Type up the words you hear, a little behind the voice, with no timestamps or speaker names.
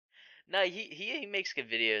No, he makes good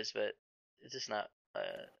videos, but it's just not.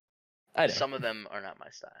 I know. Some of them are not my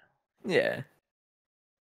style. Yeah.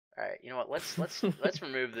 All right, you know what? Let's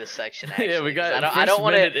remove this section. Actually, Yeah, we got I don't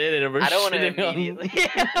want to. in and we're I don't want to shitting on- immediately.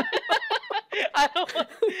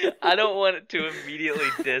 I don't want to immediately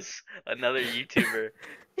diss another YouTuber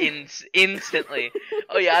instantly.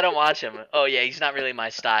 Oh yeah, I don't watch him. Oh yeah, he's not really my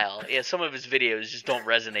style. Yeah, some of his videos just don't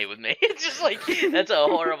resonate with me. It's just like that's a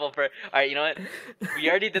horrible. All right, you know what? We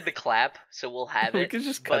already did the clap, so we'll have it. We could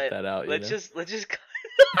just cut that out. Let's just. What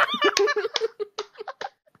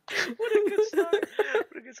a good start.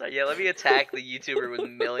 What a good start. Yeah, let me attack the YouTuber with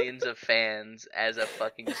millions of fans as a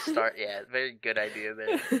fucking start. Yeah, very good idea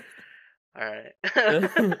there. All right.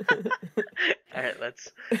 All right,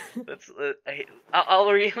 let's let's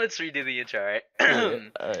redo the intro, all right?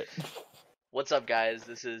 All right. What's up, guys?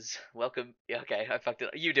 This is welcome. Okay, I fucked it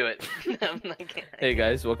up. You do it. Hey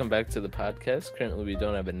guys, welcome back to the podcast. Currently we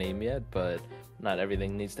don't have a name yet, but not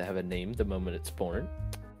everything needs to have a name the moment it's born.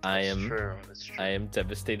 That's true. I am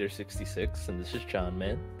Devastator66, and this is John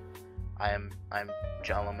Man. I'm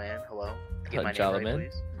Jala Man. Hello. Get my Jala name right, Man.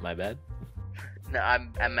 please. My bad. No,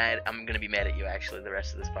 I'm mad. I'm gonna be mad at you actually the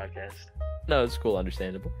rest of this podcast. No, it's cool,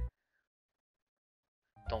 understandable.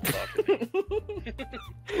 Don't talk to me.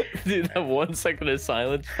 Dude, that 1 second of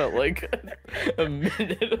silence felt like a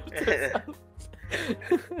minute of silence.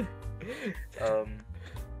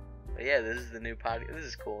 But yeah, this is the new podcast. This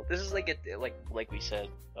is cool. This is like we said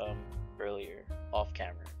earlier off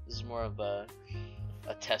camera. This is more of a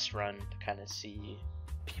test run to kind of see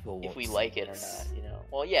if we like it or not. You know.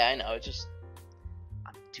 Well, yeah, I know. It's just,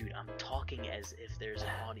 dude, I'm talking as if there's an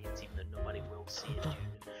audience, even though nobody will see it,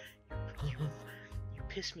 dude. You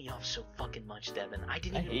piss me off so fucking much, Devin. I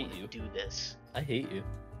didn't even want to do this. I hate you.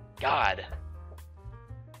 God.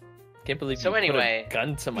 Can't believe so you anyway, put a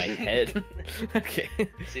gun to my head. Okay.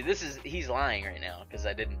 See, he's lying right now because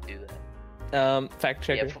I didn't do that. Fact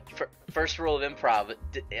checker. Yeah, first rule of improv: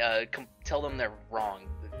 tell them they're wrong.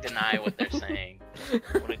 Deny what they're saying.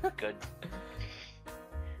 What a good.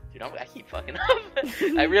 Dude, I keep fucking up.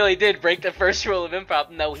 I really did break the first rule of improv.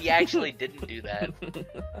 No, he actually didn't do that.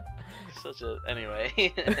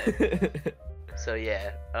 Anyway. So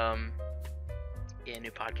yeah, yeah,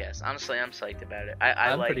 new podcast. Honestly, I'm psyched about it.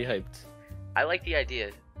 I'm pretty hyped. I like the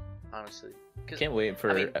idea, honestly. Can't wait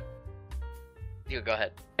for. You go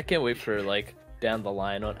ahead. I can't wait for like down the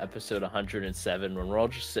line on episode 107 when we're all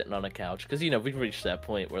just sitting on a couch because we've reached that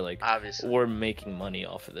point where like obviously we're making money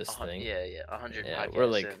off of this thing. Yeah, 100. Yeah, podcasts we're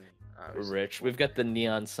like we're rich. We've got the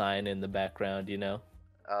neon sign in the background,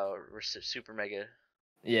 we're super mega.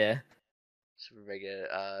 Yeah. Super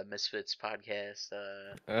mega Misfits podcast.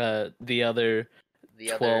 The other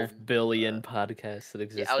 12 billion podcasts that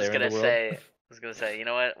exist. Yeah, I was gonna say, you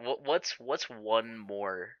know what? What's one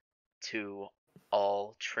more to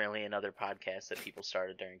all trillion other podcasts that people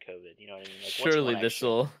started during COVID? You know what I mean? Like,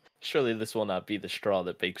 surely this will not be the straw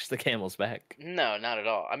that breaks the camel's back. No, not at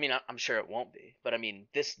all. I mean, I'm sure it won't be, but I mean,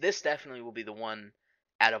 this definitely will be the one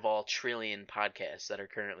out of all trillion podcasts that are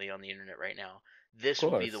currently on the internet right now. This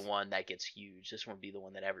will be the one that gets huge. This will be the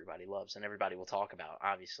one that everybody loves and everybody will talk about,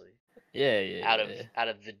 obviously. Yeah. Out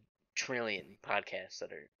of the trillion podcasts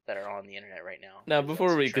that are on the internet right now. Now,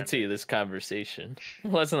 before we continue this conversation,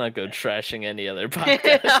 let's not go trashing any other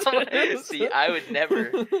podcast. See, I would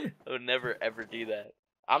never ever do that.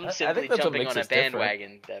 I'm simply jumping on a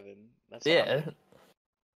bandwagon, Devin. That's yeah.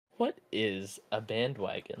 What is a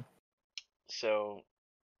bandwagon? So,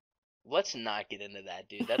 let's not get into that,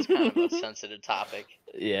 dude. That's kind of a sensitive topic.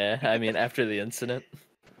 Yeah, I mean, after the incident.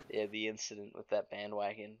 Yeah, the incident with that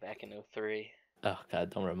bandwagon back in 2003. Oh God,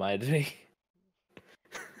 don't remind me.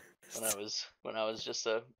 When I was just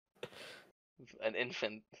an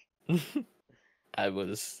infant. I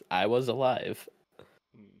was alive.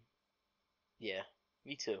 Yeah,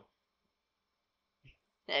 me too.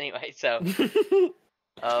 Anyway, so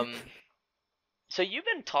so you've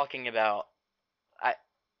been talking about.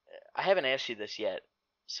 I haven't asked you this yet,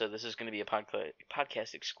 so this is going to be a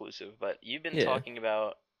podcast exclusive. But you've been talking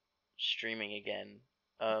about streaming again,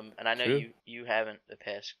 and I know you haven't the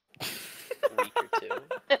past week or two,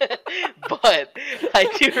 but I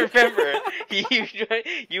do remember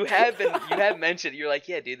you have mentioned you're like,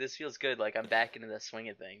 yeah, dude, this feels good. Like I'm back into the swing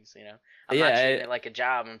of things. I'm not treating it like a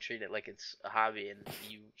job. I'm treating it like it's a hobby, and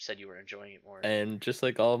you said you were enjoying it more. And just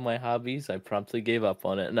like all of my hobbies, I promptly gave up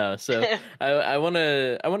on it. No, so I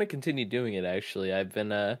wanna continue doing it. Actually, I've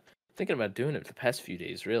been thinking about doing it the past few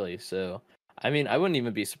days, really. So I mean, I wouldn't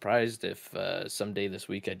even be surprised if someday this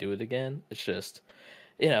week I do it again. It's just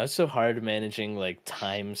it's so hard managing like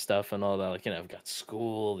time stuff and all that. Like, I've got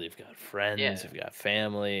school, you've got friends, Yeah, you've got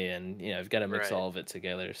family, and I've got to mix right. all of it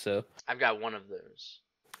together. So I've got one of those.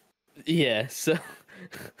 yeah, so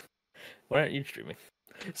why aren't you streaming?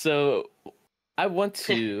 So I want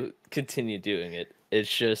to continue doing it.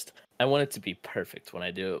 It's just I want it to be perfect when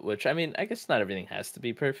I do it, which I mean, I guess not everything has to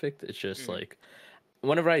be perfect. It's just Hmm. like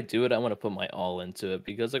whenever I do it, I want to put my all into it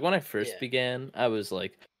because like when I first Yeah. began, I was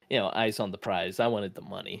like, eyes on the prize. I wanted the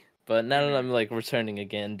money. But now that Hmm. I'm like returning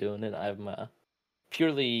again doing it, I'm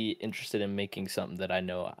purely interested in making something that I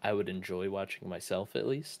know I would enjoy watching myself at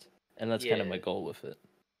least. And that's kind of my Yeah. goal with it.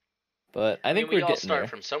 But I I mean, think we we're all getting start there.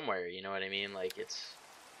 from somewhere. You know what I mean? Like it's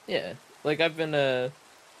Yeah. Like I've been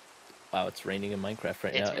wow, it's raining in Minecraft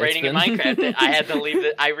right now. it's It's raining in been Minecraft. I had to leave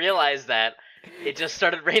it. I realized that it just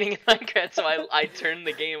started raining in Minecraft, so I turned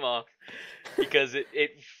the game off because it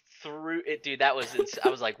threw it, dude. That was I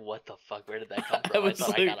was like, what the fuck? Where did that come I from? I was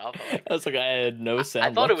thought I like got off. I'm like, I was like I had no I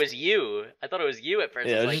sound thought it left. was you. I thought it was you at first.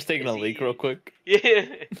 I Yeah, I was was like, just taking is a leak real he? quick. Yeah.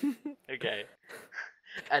 Okay.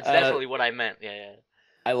 That's uh definitely what I meant. Yeah, yeah.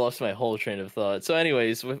 I lost my whole train of thought. So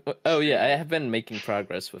anyways, oh yeah, I Streaming. have been making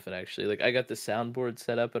progress with it actually. Like I got the soundboard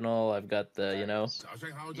set up and all. I've got the. Nice.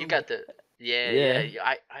 You got the yeah, yeah.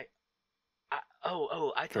 Yeah, I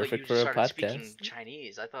thought you perfect just for a started speaking podcast.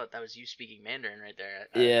 Chinese. I thought that was you speaking Mandarin right there.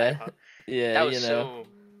 Yeah. Yeah, That was so.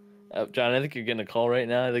 John, I think you're getting a call right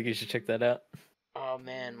now. I think you should check that out. Oh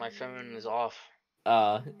man, my phone is off.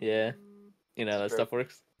 Yeah. Just That broke. stuff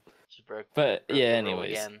works. Just broke. But Broke yeah, the rule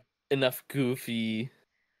anyways, again. enough goofy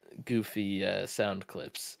sound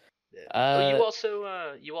clips. Yeah. Oh,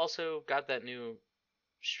 Uh you also got that new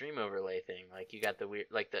stream overlay thing. Like you got the weird,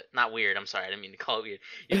 like the not weird. I'm sorry, I didn't mean to call it weird.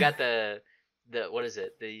 You got the what is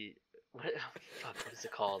it? The what? Oh, fuck, what is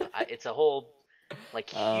it called? It's a whole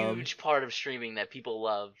like um huge part of streaming that people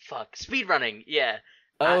love. Fuck, speedrunning. Yeah.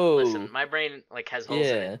 oh, Listen, my brain like has holes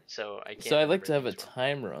in it, yeah. so I So can't I like remember to have a things well.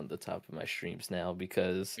 timer on the top of my streams now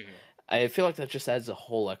because Hmm. I feel like that just adds a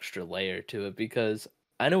whole extra layer to it because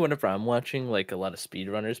I know whenever I'm watching like a lot of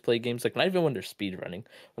speedrunners play games, like not even when they're speedrunning,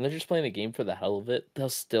 when they're just playing a game for the hell of it, they'll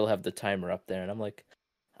still have the timer up there and I'm like,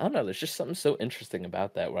 I don't know, there's just something so interesting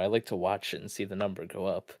about that where I like to watch it and see the number go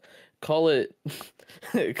up. Call it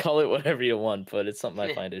call it whatever you want, but it's something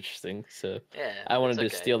I find interesting. So Yeah, I it's wanted to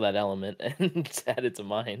okay. steal that element and add it to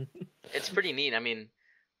mine. It's pretty neat. I mean,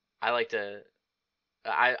 I like to.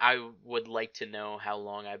 I would like to know how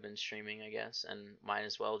long I've been streaming, I guess, and might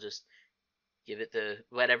as well just give it to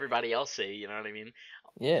let everybody else see. You know what I mean?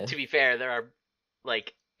 Yeah. To be fair, there are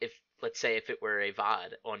like if let's say if it were a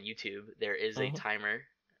VOD on YouTube, there is a Uh-huh. timer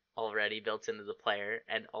already built into the player,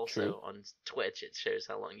 and True. also on Twitch it shows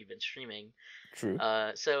how long you've been streaming. True.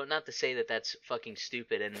 So not to say that that's fucking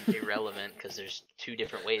stupid and irrelevant, because there's two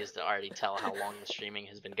different ways to already tell how long the streaming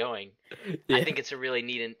has been going. I Yeah. think it's a really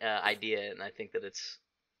neat idea, and I think that it's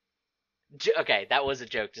okay. That was a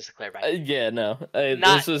joke, just to clarify. Yeah, no.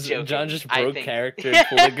 Not This was John joking. just I broke think. character and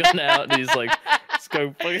pulled a gun out, and he's like, "Let's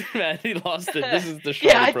go, fucking man." He lost it. This is the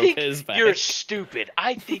Yeah, Sean who I broke think his you're back. stupid.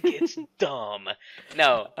 I think it's dumb.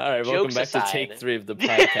 No, All right, welcome jokes back to take aside. 3 of the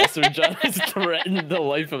podcast, where John has threatened the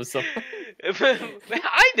life of someone.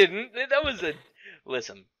 I didn't. That was a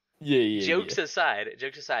listen. Yeah. Jokes aside,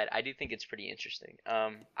 I do think it's pretty interesting.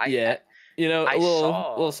 Yeah, a I little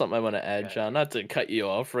saw. something I want to add, John. Not to cut you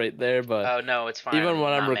off right there, but Oh no, it's fine. even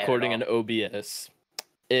when I'm I'm not mad at recording in all. OBS,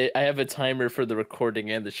 I have a timer for the recording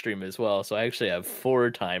and the stream as well. So I actually have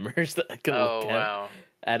 4 timers that I can look Oh at. wow.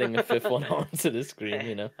 Adding a 5th one onto the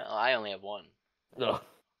screen. Well, I only have one. Oh,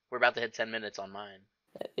 We're about to hit 10 minutes on mine.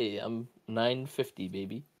 hey, I'm 950,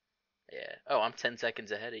 baby. Yeah. Oh, I'm 10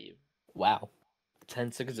 seconds ahead of you. Wow.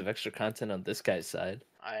 10 seconds of extra content on this guy's side.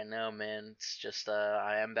 I know, man. It's just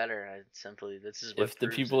I am better. This is what If the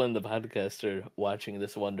proves people it. in the podcast are watching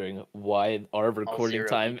this wondering why our All recording zero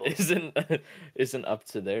time people. isn't up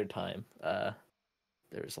to their time,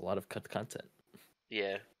 there's a lot of cut content.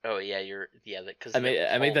 Yeah. Oh yeah, because I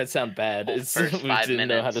made that sound bad. whole It's first we 5 didn't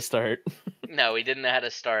know how to minutes. start. No, we didn't know how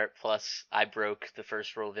to start. Plus, I broke the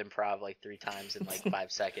first rule of improv like 3 times in like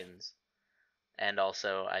 5 seconds, and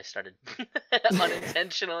also I started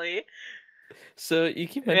unintentionally. So you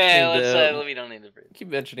keep Yeah, mentioning we don't need to. keep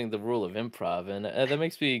mentioning the rule of improv, and that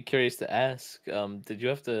makes me curious to ask: did you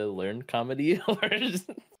have to learn comedy, or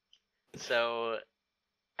So,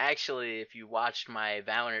 actually, if you watched my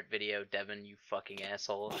Valorant video, Devin, you fucking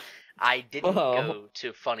asshole, I didn't oh, go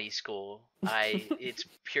to funny school. It's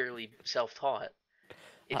purely self-taught.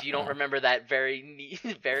 If you don't uh-uh. remember that very,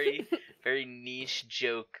 very niche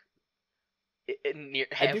joke near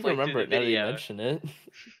I do halfway through remember the it now that you video. mention it.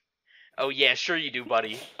 Oh yeah, sure you do,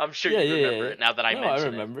 buddy. I'm sure Yeah, you yeah, remember yeah. it now that I No, I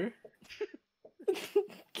mention it. remember.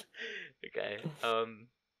 Okay.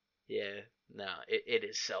 Yeah. No, it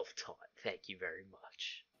is self-taught. Thank you very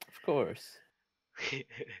much. Of course.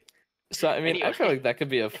 So, I mean, I Anyway, feel like that could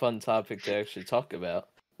be a fun topic to actually talk about.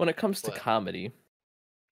 When it comes to what? comedy,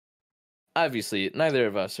 obviously, neither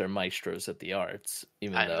of us are maestros at the arts,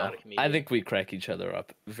 even I'm though not a I comedian. think we crack each other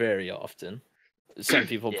up very often. Some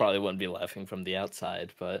people Yeah. probably wouldn't be laughing from the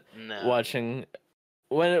outside, but No. watching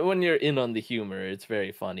when you're in on the humor, it's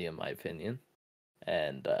very funny in my opinion.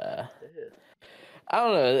 And Ew. I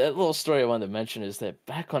don't know, a little story I wanted to mention is that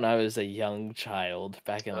back when I was a young child,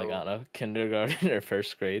 back in like I Oh. don't know, kindergarten or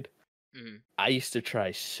first grade, Mm. I used to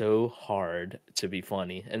try so hard to be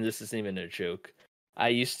funny, and this isn't even a joke. I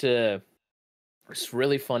used to this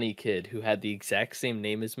really funny kid who had the exact same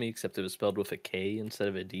name as me, except it was spelled with a K instead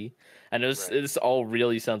of a D. I know Right. this all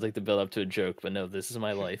really sounds like the build up to a joke, but no, this is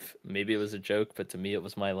my life. Maybe it was a joke, but to me it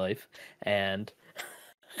was my life. And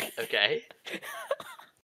Okay.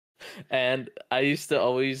 and I used to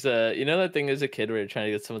always, you know that thing as a kid where you're trying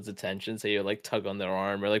to get someone's attention, so you like tug on their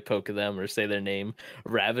arm or like poke at them or say their name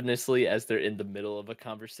ravenously as they're in the middle of a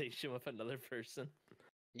conversation with another person.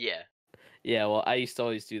 Yeah. Yeah, well, I used to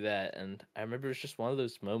always do that, and I remember it was just one of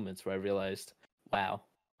those moments where I realized, wow,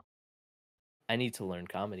 I need to learn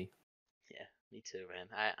comedy. Yeah. Me too, man.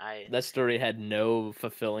 I That story had no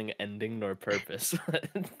fulfilling ending nor purpose.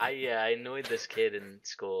 I annoyed this kid in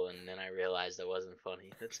school, and then I realized that wasn't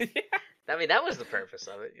funny. I mean, that was the purpose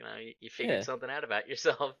of it. You figured Yeah, something out about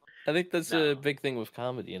yourself. I think that's a No, big thing with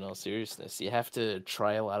comedy. In all seriousness, you have to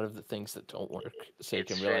try a lot of the things that don't work, so you it's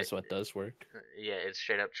can straight. realize what does work. Yeah, it's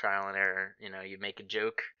straight up trial and error. You make a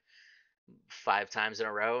joke 5 times in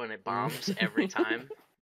a row, and it bombs every time.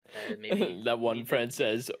 Maybe That you one need to, friend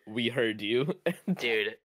says, "We heard you."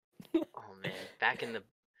 dude. Oh man, back in the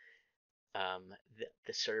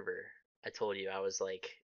server, I told you I was like,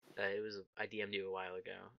 I DM'd you a while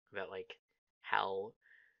ago about like how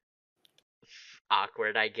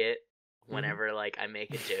awkward I get Mhm. whenever like I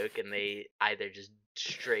make a joke and they either just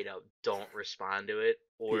straight up don't respond to it,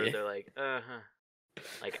 or Yeah. they're like,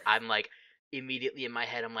 like I'm like immediately in my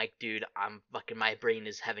head I'm like, dude, I'm fucking my brain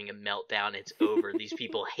is having a meltdown. It's over. These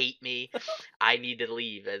people hate me. I need to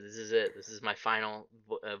leave. This is it. This is my final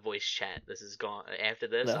voice chat. This is gone. After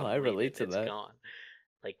this, No, I I'm leaving. relate to It's that. gone.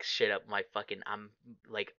 Like shit up my fucking I'm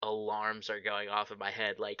like alarms are going off in my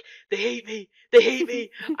head like they hate me, they hate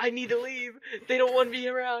me, I need to leave, they don't want me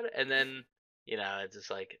around. And then it's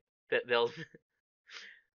just like they'll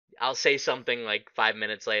I'll say something like 5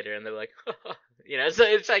 minutes later and they're like so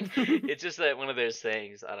it's like it's just that one of those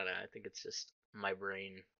things. I don't know, I think it's just my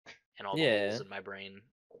brain and all the holes Yeah. in my brain.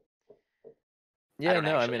 I Yeah, don't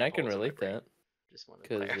no, I actually mean have I can holes in my relate brain, that just want to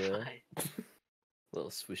because clarify.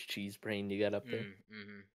 little Swiss cheese brain you got up there.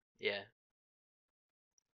 Yeah,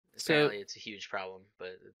 So, apparently it's a huge problem,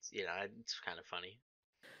 but it's kind of funny.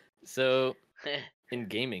 so in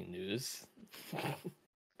gaming news,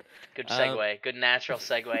 Good um, segue. Good natural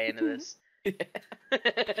segue into this.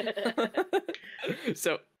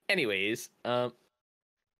 so anyways,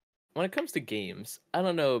 when it comes to games, I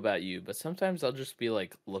don't know about you, but sometimes I'll just be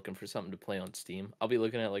like looking for something to play on Steam. I'll be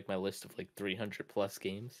looking at like my list of like 300 plus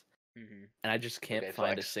games, hmm and I just can't Okay,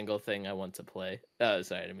 find a flex. single thing I want to play. Oh,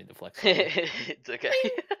 sorry, I didn't mean to flex on you. It's okay.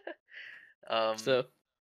 um, So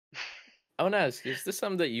I want to ask, is this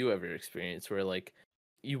something that you ever experience where like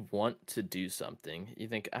you want to do something, you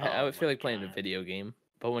think I oh would feel my like playing a god. video game,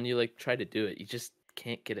 but when you like try to do it, you just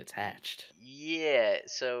can't get attached. Yeah,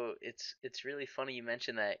 so it's really funny you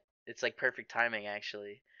mentioned that. It's like perfect timing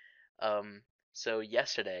actually. Um, so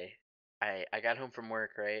yesterday, I got home from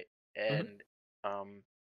work, right, Hmm. and um,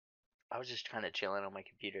 I was just kind of chilling on my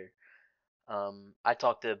computer. I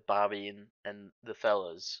talked to Bobby and the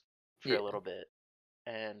fellas for a Yeah, little bit,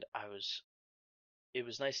 and it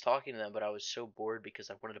was nice talking to them, but I was so bored because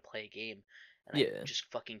I wanted to play a game and I yeah, just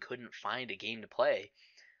fucking couldn't find a game to play.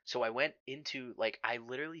 So I went into like I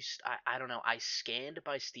literally I don't know, I scanned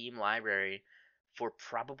my Steam library for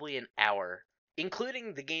probably an hour,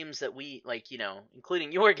 including the games that we like,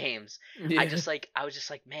 including your games. yeah, I was just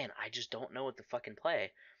like, man, I just don't know what to fucking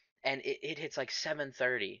play. And it hits like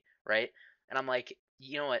 7:30, right? And I'm like,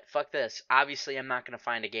 you know what? Fuck this. Obviously, I'm not going to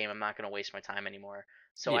find a game. I'm not going to waste my time anymore.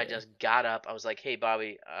 So I yeah. just got up. I was like, "Hey,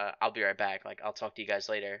 Bobby, I'll be right back. Like, I'll talk to you guys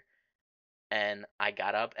later." And I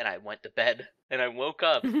got up and I went to bed. And I woke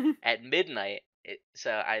up at midnight.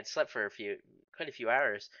 So I had slept for quite a few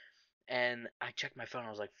hours. And I checked my phone. I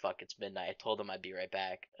was like, "Fuck, it's midnight." I told him I'd be right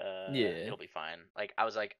back. Yeah. It'll be fine. Like, I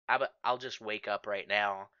was like, I'll just wake up right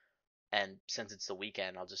now and since it's the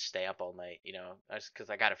weekend, I'll just stay up all night, because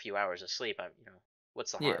I got a few hours of sleep.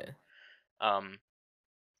 What's the harm? Yeah. Um,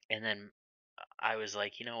 and then I was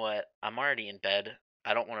like, you know what? I'm already in bed.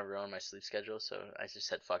 I don't want to ruin my sleep schedule, so I just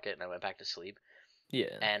said fuck it, and I went back to sleep.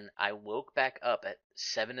 Yeah. And I woke back up at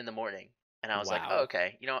 7 in the morning, and I was like, oh, Wow.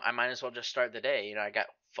 okay, I might as well just start the day. I got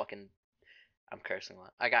fucking, I'm cursing a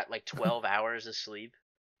lot. I got like 12 hours of sleep.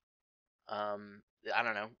 I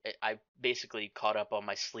don't know. I basically caught up on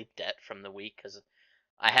my sleep debt from the week because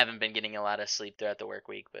I haven't been getting a lot of sleep throughout the work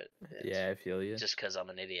week, but it's Yeah, I feel you. just because I'm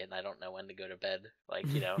an idiot and I don't know when to go to bed. Like,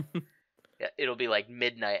 yeah, it'll be like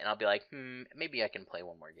midnight and I'll be like, maybe I can play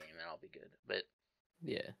one more game and I'll be good. But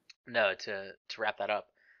Yeah. no, to wrap that up,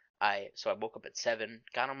 so I woke up at 7,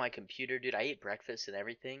 got on my computer, dude. I ate breakfast and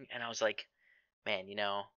everything, and I was like, man,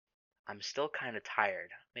 I'm still kind of tired.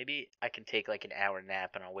 Maybe I can take like an hour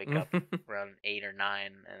nap and I'll wake up around 8 or 9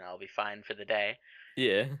 and I'll be fine for the day.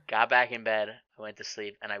 Yeah. Got back in bed, I went to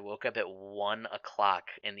sleep, and I woke up at 1 o'clock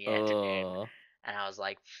in the afternoon. Oh. And I was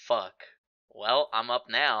like, fuck. Well, I'm up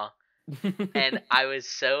now. And I was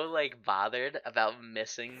so like bothered about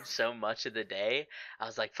missing so much of the day. I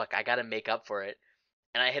was like, fuck, I gotta make up for it.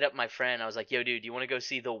 And I hit up my friend. I was like, yo, dude, do you want to go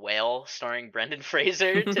see The Whale starring Brendan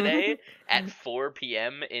Fraser today at 4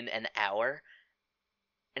 p.m. in an hour?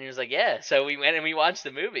 And he was like, yeah. So we went and we watched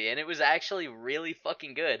the movie, and it was actually really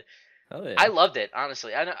fucking good. Oh I yeah. loved it,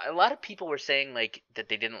 honestly. I know a lot of people were saying like that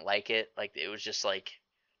they didn't like it, like it was just like,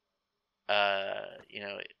 uh, you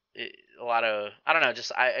know, a lot of I don't know,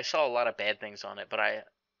 just I saw a lot of bad things on it, but I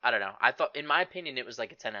don't know. I thought, in my opinion, it was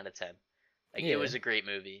like a 10 out of 10. Like it Yeah. was a great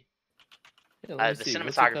movie. Yeah, let me The see.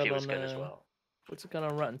 What's it cinematography got was on good as well. what's it got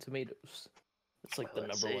on Rotten Tomatoes? It's like Well, the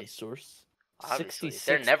let's number one see. source. Obviously,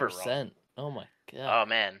 they're never wrong. 66%. Oh my Oh god.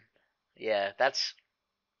 man, yeah, that's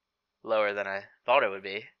lower than I thought it would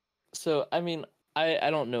be. So, I mean, I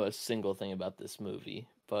don't know a single thing about this movie,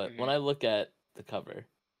 but when Hmm. I look at the cover,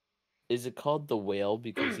 is it called The Whale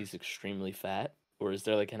because he's extremely fat? Or is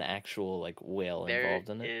there like an actual like whale There involved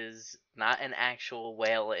in it? is not an actual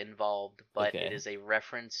whale involved, but it Okay. is a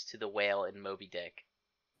reference to the whale in Moby Dick,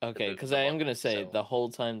 Okay, because the I am book. gonna say So the whole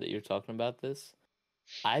time that you're talking about this,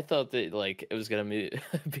 I thought that like it was gonna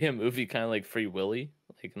be a movie kind of like Free Willy,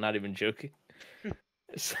 like not even joking.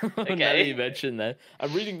 So now that you okay, mentioned that,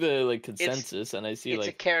 I'm reading the like it's consensus and I see it's a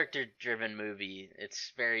like character driven movie.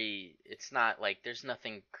 It's not like there's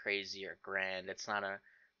nothing crazy or grand. It's not a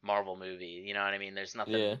Marvel movie. You know what I mean? yeah,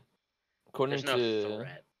 There's according no to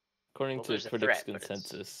threat. according Well, to there's a critics threat, but it's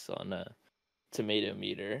consensus on Tomato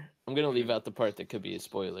Meter, I'm gonna leave mhm. out the part that could be a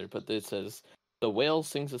spoiler, but it says the whale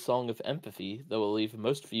sings a song of empathy that will leave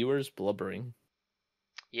most viewers blubbering.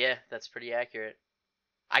 Yeah, that's pretty accurate.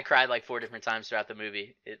 I cried like 4 different times throughout the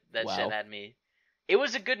movie. That shit Wow. had me. It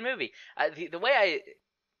was a good movie. The way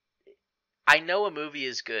I know a movie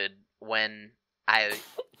is good when I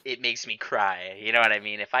it makes me cry. You know what I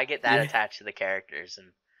mean? If I get that Yeah. attached to the characters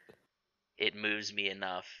and it moves me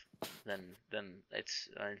enough, then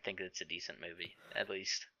I think it's a decent movie. At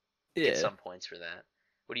least get Yeah. some points for that.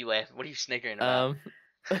 What are you laughing? What are you snickering about? Um,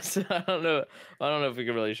 so I don't know. I don't know if we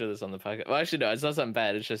can really show this on the podcast. Well, actually, no. It's not something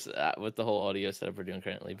bad. It's just with the whole audio setup we're doing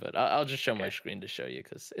currently. But I'll just show my Okay. screen to show you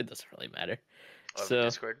because it doesn't really matter. Over So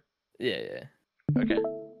Discord. yeah, yeah. Okay.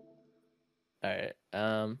 All right.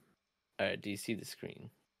 All right. Do you see the screen?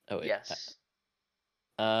 Oh wait. Yes.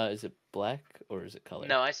 Is it black or is it color?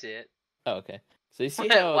 No, I see it. Oh, okay. So you see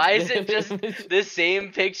how Why is it just the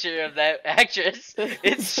same picture of that actress?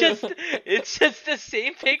 It's so just it's just the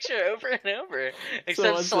same picture over and over, so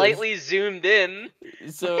except what's this? slightly zoomed in.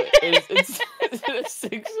 So it's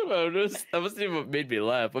 6 photos. That must even made me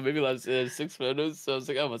laugh. But maybe laugh. 6 photos. So I was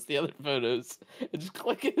like, oh, what's the other photos? And just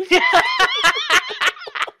click it.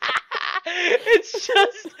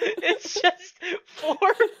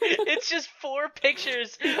 It's just four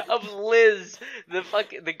pictures of Liz,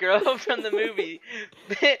 the girl from the movie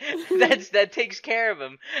that takes care of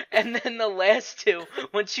him, and then the last two,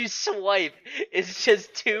 once you swipe, is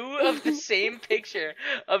just two of the same picture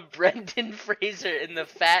of Brendan Fraser in the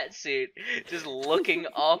fat suit, just looking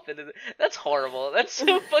off into that's horrible. That's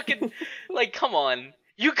so fucking like, come on,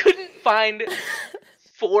 you couldn't find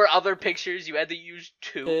four other pictures. You had to use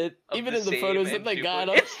two of Even the in the same photos that and they got duplicate.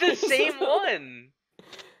 up. It's the same one.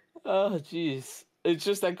 Oh, jeez. It's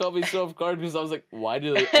just that caught me so off guard because I was like, why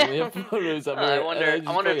do they only have photos of her? I And I wonder. I just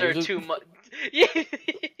wonder if click it. there are It's just... too much. Yeah,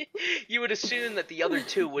 you would assume that the other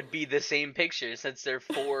two would be the same picture since they're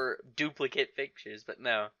four duplicate pictures, but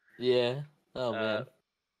no. Yeah. Oh Uh, man.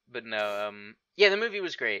 but no. Yeah, the movie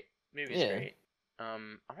was great. Movie's Yeah. great. I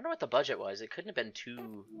wonder what the budget was. It couldn't have been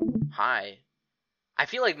too high. I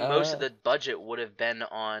feel like most of Uh, the budget would have been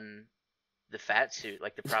on the fat suit,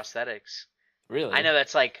 like the prosthetics. I Really? know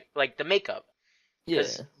that's like the makeup,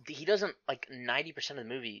 because Yeah. he doesn't like 90% of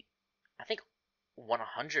the movie. I think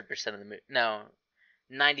 100% of the movie. No,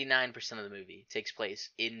 99% of the movie takes place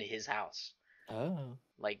in his house. Oh.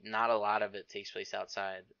 Like not a lot of it takes place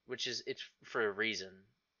outside, which is it's for a reason.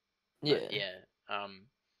 But Yeah. yeah,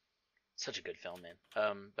 such a good film,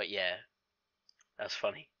 man. But yeah, that's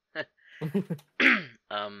funny.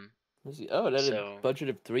 um, Oh, it had a so budget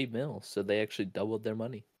of 3 mil, so they actually doubled their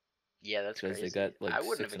money yeah, that's because they crazy. got like I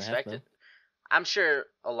wouldn't have 6.5 mil. expected. I'm sure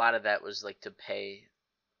a lot of that was like to pay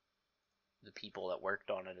the people that worked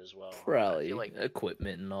on it as well. I feel Probably like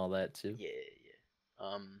equipment and all that too. yeah, yeah.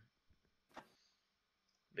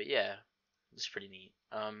 But yeah, it's pretty neat.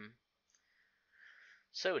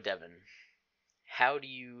 So Devin, how do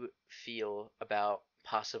you feel about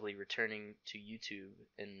possibly returning to YouTube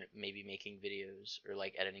and maybe making videos or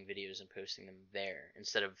like editing videos and posting them there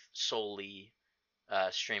instead of solely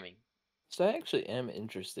streaming? So I actually am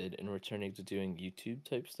interested in returning to doing YouTube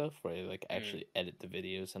type stuff where I like Mm, actually edit the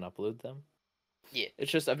videos and upload them. yeah.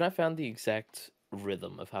 It's just I've not found the exact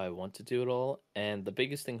rhythm of how I want to do it all, and the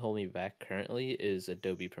biggest thing holding me back currently is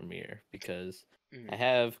Adobe Premiere because I Mm,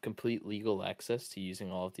 have complete legal access to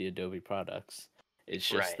using all of the Adobe products. It's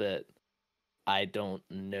just right. that I don't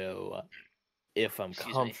know if I'm Excuse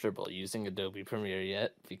me. comfortable using Adobe Premiere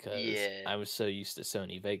yet because Yeah. I was so used to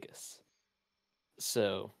Sony Vegas.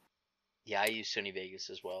 So Yeah, I use Sony Vegas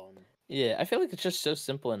as well, and yeah, I feel like it's just so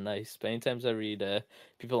simple and nice. But anytime I read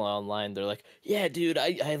people online, they're like, "Yeah, dude,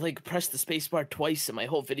 I like pressed the spacebar twice and my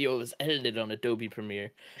whole video was edited on Adobe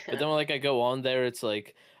Premiere." But then like I go on there, it's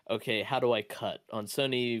like, okay, how do I cut on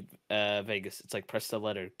Sony Vegas? It's like press the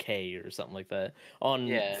letter K or something like that. On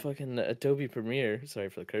yeah. fucking Adobe Premiere, sorry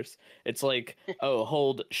for the curse. It's like, oh,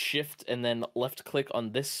 hold Shift and then left click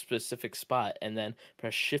on this specific spot and then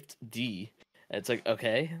press Shift D. And it's like,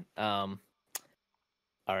 okay,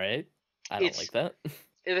 all right. I don't It's like that.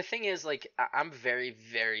 the thing is like I'm very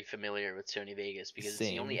very familiar with Sony Vegas because it's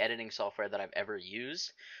the only Same. editing software that I've ever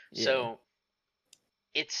used. Yeah. So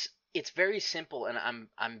it's very simple, and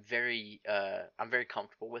I'm very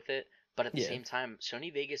comfortable with it. But at the Yeah. same time,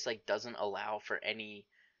 Sony Vegas like doesn't allow for any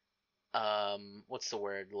what's the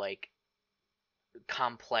word, like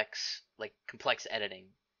complex editing.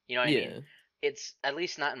 You know what I mean? Yeah. It's at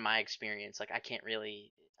least not in my experience. Like I can't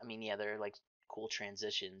really. I mean, yeah, there are like cool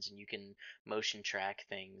transitions, and you can motion track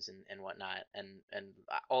things and whatnot, and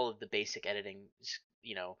all of the basic editing,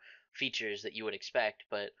 you know, features that you would expect.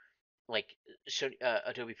 But like, so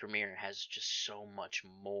Adobe Premiere has just so much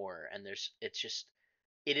more, and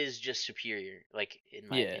it is just superior, like in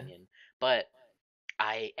my Yeah. opinion. But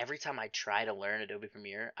I every time I try to learn Adobe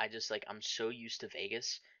Premiere, I just like I'm so used to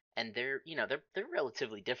Vegas, and they're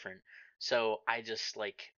relatively different. So I just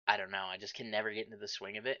like I don't know, I just can never get into the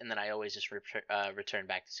swing of it, and then I always just return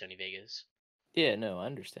back to Sony Vegas. Yeah, no, I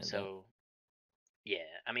understand that. So yeah,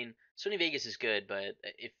 I mean Sony Vegas is good, but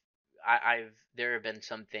if I've there have been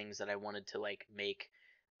some things that I wanted to like make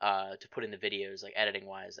to put in the videos like editing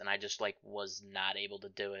wise, and I just like was not able to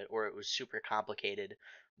do it, or it was super complicated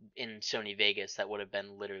in Sony Vegas that would have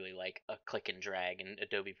been literally like a click and drag in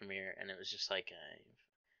Adobe Premiere, and it was just like,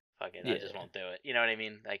 fuck it, I just Yeah. won't do it. You know what I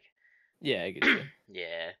mean? Like, Yeah, I get you.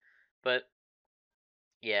 yeah, but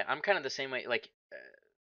yeah, I'm kind of the same way. Like,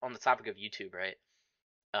 on the topic of YouTube, right?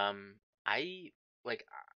 Um, I like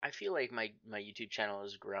I feel like my YouTube channel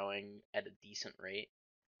is growing at a decent rate.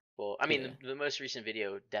 Well, I mean, Yeah. the most recent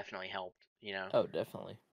video definitely helped. You know, Oh,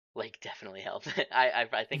 definitely. like definitely helped.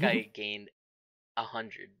 I think I gained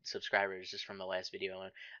 100 subscribers just from the last video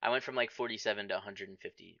alone. I went from like 47 to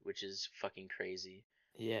 150, which is fucking crazy.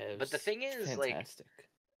 Yeah, it But the was thing is, like, fantastic.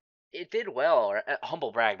 it did well. Or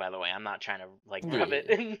humble brag, by the way. I'm not trying to like rub it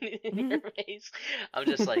Yeah. in your face. I'm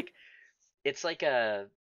just like, it's like a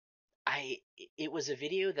I. It was a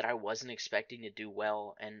video that I wasn't expecting to do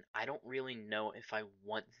well, and I don't really know if I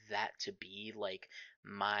want that to be like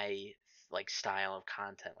my like style of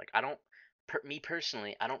content. Like, I don't. Me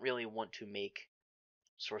personally, I don't really want to make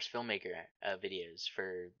source filmmaker videos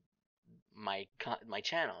for my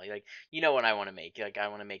channel. Like you know what I want to make. Like I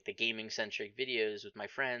want to make the gaming centric videos with my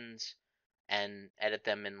friends and edit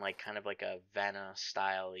them in like kind of like a Vanna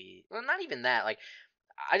style. Well, not even that. Like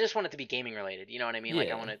I just want it to be gaming related. You know what I mean?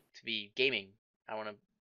 Like I want Yeah. it to be gaming. I want to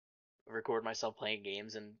record myself playing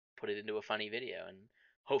games and put it into a funny video, and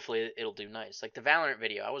hopefully it'll do nice. Like the Valorant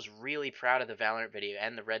video, I was really proud of the Valorant video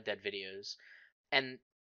and the Red Dead videos, and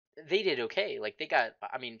they did okay. Like they got,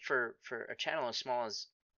 I mean, for a channel as small as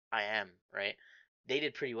I am, right? They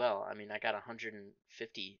did pretty well. I mean, I got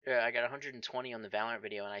 150, I got 120 on the Valorant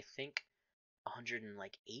video, and I think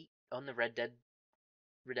 108 on the Red Dead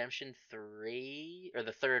Redemption 3 or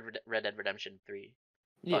the third Red Dead Redemption 3.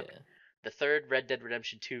 Fuck. Yeah. The third Red Dead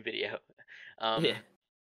Redemption 2 video. Yeah.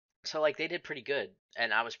 So like they did pretty good,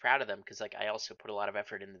 and I was proud of them because like I also put a lot of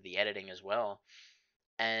effort into the editing as well,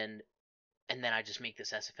 and then I just make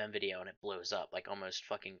this SFM video and it blows up like almost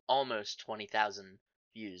 20,000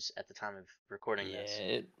 views at the time of recording Yeah, this.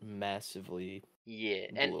 it massively Yeah,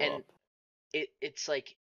 and blew up. it's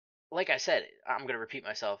like I said, I'm gonna repeat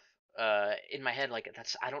myself. In my head, like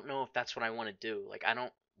I don't know if that's what I want to do. Like I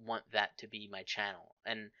don't want that to be my channel,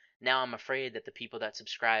 and now I'm afraid that the people that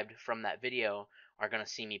subscribed from that video are gonna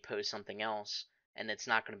see me post something else, and it's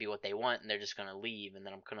not gonna be what they want, and they're just gonna leave, and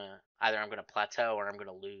then I'm gonna plateau or I'm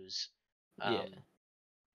gonna Yeah. um,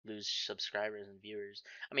 lose subscribers and viewers.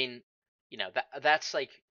 I mean, that's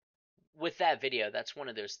like with that video, that's one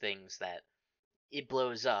of those things that it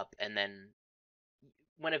blows up, and then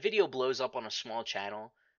when a video blows up on a small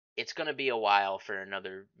channel, it's gonna be a while for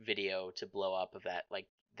another video to blow up of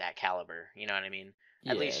that caliber. You know what I mean?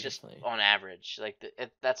 At Yeah, least just definitely. on average,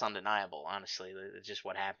 that's undeniable. Honestly, it's just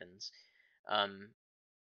what happens. Um,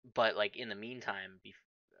 but like in the meantime,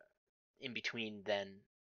 in between then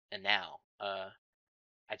and now,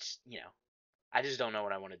 I just I just don't know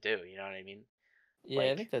what I want to do. You know what I mean?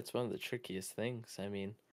 Yeah, I Like, think that's one of the trickiest things. I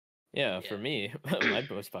mean, yeah, for yeah. me, my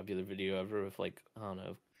most popular video ever with like, I don't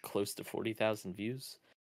know, close to 40,000 views.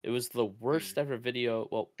 It was the Hmm. worst ever video,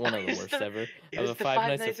 well, one of it the was worst the ever it of was a the Five Five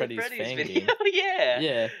Nights at Nights at Freddy's Freddy's fan video. game. Yeah.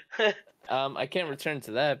 Yeah. I can't return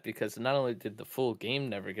to that because not only did the full game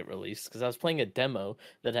never get released, because I was playing a demo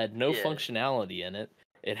that had no Yeah. functionality in it.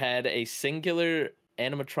 It had a singular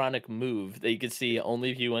animatronic move that you could see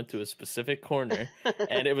only if you went to a specific corner,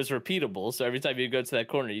 and it was repeatable. So every time you go to that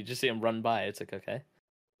corner, you just see him run by. It's like, okay.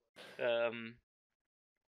 um.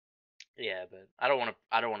 Yeah, but I don't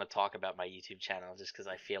want to talk about my YouTube channel just because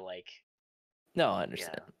I feel like No, I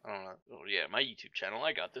understand. I don't know. Oh yeah, my YouTube channel,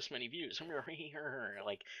 I got this many views.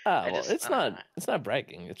 Like Ah, I well, just I don't know. it's not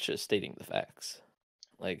bragging. It's just stating the facts.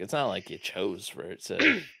 Like it's not like you chose for it to,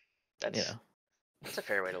 you That's know. that's a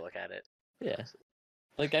fair way to look at it, Yeah. honestly.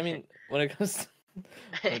 Like I mean, when it comes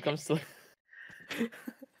when it comes to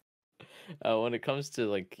when it comes to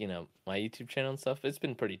like, my YouTube channel and stuff, it's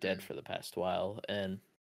been pretty dead Mm, for the past while. And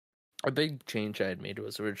a big change I had made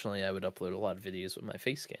was originally I would upload a lot of videos with my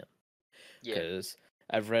face cam yeah, because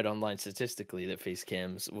I've read online statistically that face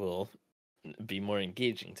cams will be more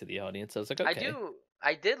engaging to the audience. I was like, okay,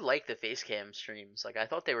 I did like the face cam streams. Like I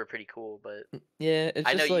thought they were pretty cool, but yeah, it's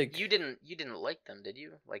I know just you like didn't like them, did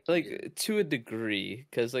you? Like you didn't. to a degree,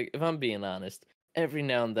 because like if I'm being honest, every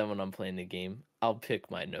now and then when I'm playing the game, I'll pick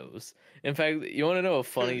my nose. In fact, you want to know a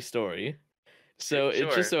funny story? So it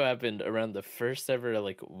just Sure. so happened around the first ever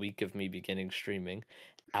like week of me beginning streaming,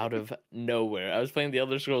 out of nowhere, I was playing the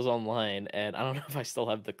Elder Scrolls Online, and I don't know if I still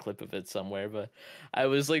have the clip of it somewhere, but I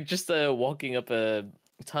was like just walking up a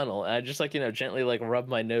tunnel, and I just like gently like rub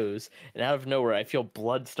my nose, and out of nowhere I feel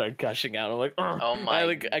blood start gushing out. I'm like, oh, Oh my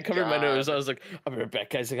I covered my nose. I god. was like, I'll be right back,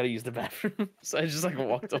 guys. I gotta use the bathroom. So I just like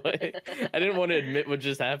walked away. I didn't want to admit what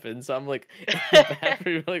just happened, so I'm like in the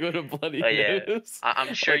bathroom like with a bloody Oh yeah. nose. I'm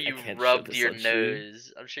I'm sure like, I you can't show rubbed this your on stream.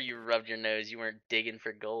 nose. I'm sure you rubbed your nose. You weren't digging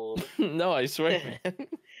for gold. No, I swear, man.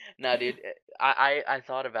 No, dude. I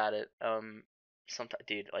thought about it. Sometimes,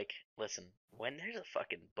 dude. Like, listen. When there's a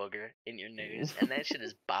fucking booger in your nose and that shit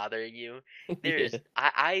is bothering you, Yeah,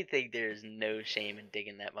 I think there's no shame in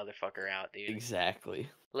digging that motherfucker out, dude. exactly.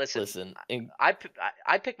 Listen, Listen, and I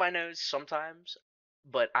pick my nose sometimes,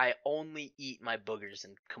 but I only eat my boogers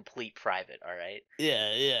in complete private. All right.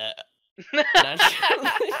 yeah, yeah.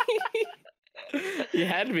 Naturally, you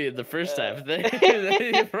had me the first time. Then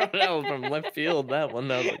you brought it out from left field. That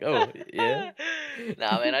one, I was like, oh yeah.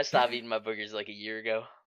 Nah, man, I stopped eating my boogers like a year ago.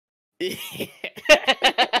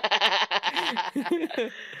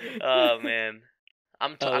 Oh man,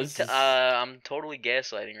 Oh, I'm totally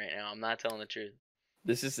gaslighting right now. I'm not telling the truth.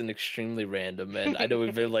 this is an extremely random, and I know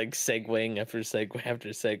we've been like segueing after segue after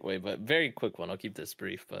segue, but very quick one. I'll keep this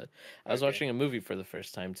brief. But I was Okay. watching a movie for the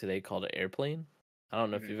first time today called Airplane. I don't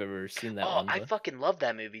know if Mhm. you've ever seen that Oh, one, I but fucking love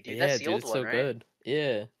that movie, dude. That's yeah, the dude, old it's one, so right? good.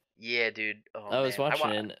 Yeah. Yeah, dude. Oh I was man,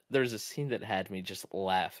 watching it, and there was a scene that had me just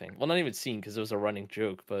laughing. Well, not even scene because it was a running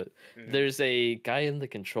joke, but Mhm. there's a guy in the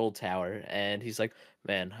control tower, and he's like,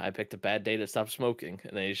 man, I picked a bad day to stop smoking.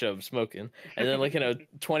 And then he showed up smoking. And then, like,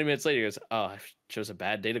 20 minutes later, he goes, oh, I chose a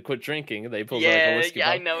bad day to quit drinking. And then he pulls out, like, a whiskey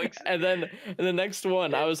I bottle. know. And then the next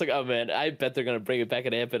one, I was like, oh, man, I bet they're going to bring it back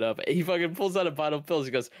and amp it up. And he fucking pulls out a bottle of pills.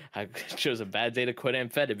 He goes, I chose a bad day to quit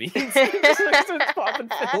amphetamines. Just, like, starts popping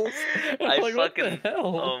pills. And I'm like, what the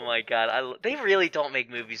hell? Oh, my God. They really don't make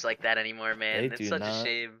movies like that anymore, man. They It's do such not. a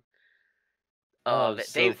shame. Oh, They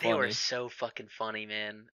so funny. were so fucking funny,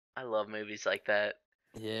 man. I love movies like that.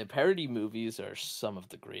 Yeah, parody movies are some of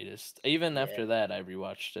the greatest. Even Yeah. after that, I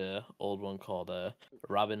rewatched a old one called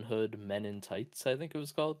Robin Hood Men in Tights, I think it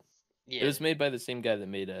was called. Yeah. It was made by the same guy that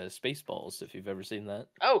made Spaceballs, if you've ever seen that.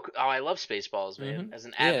 Oh, I love Spaceballs, man. Mm-hmm. As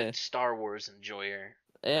an avid Star Wars enjoyer,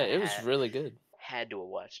 Yeah, it was really good. Had to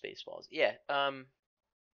watch Spaceballs. Yeah.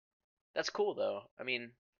 That's cool though. I mean,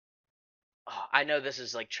 I know this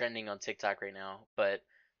is like trending on TikTok right now, but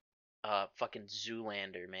fucking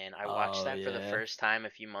Zoolander, man. I watched that for the first time a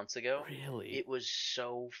few months ago. Really? It was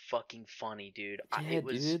so fucking funny, dude. Yeah,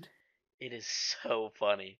 dude. It is so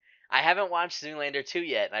funny. I haven't watched Zoolander 2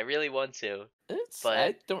 yet, and I really want to. But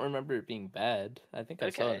I don't remember it being bad. I think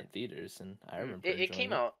I saw it in theaters, and I remember it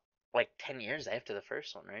came out like 10 years after the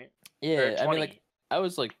first one, right? Yeah, I mean, like, I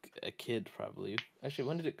was like a kid probably. Actually,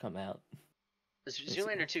 when did it come out?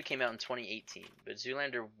 Zoolander 2 came out in 2018, but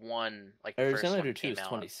Zoolander 1, like the first Zoolander one, 2 came is out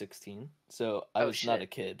 2016. So I was not a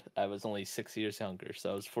kid. I was only 6 years younger,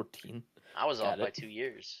 so I was 14. I was off by 2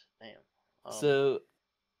 years. Damn. So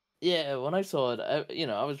yeah, when I saw it,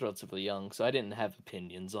 I was relatively young, so I didn't have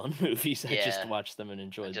opinions on movies. I just watched them and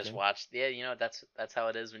enjoyed them. Yeah, that's how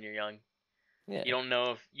it is when you're young. Yeah. You don't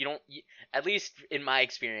know at least in my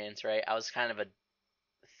experience, right? I was kind of a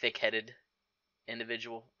thick-headed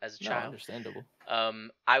individual as a child. Understandable.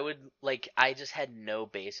 I just had no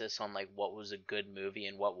basis on like what was a good movie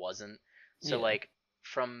and what wasn't. So like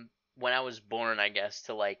from when I was born, I guess,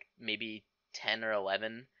 to like maybe 10 or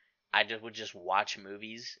 11, I would just watch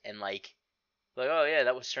movies and like oh yeah,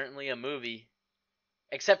 that was certainly a movie.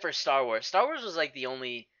 Except for Star Wars. Star Wars was like the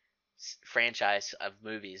only franchise of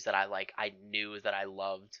movies that I knew that I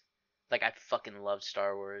loved. Like I fucking loved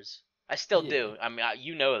Star Wars. I still do. I mean,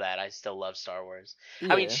 you know that I still love Star Wars.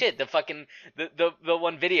 Yeah. I mean, shit. The fucking the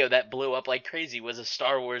one video that blew up like crazy was a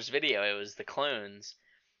Star Wars video. It was the clones.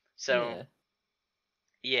 So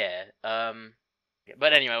yeah.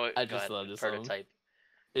 But anyway, I just love this prototype.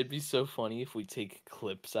 It'd be so funny if we take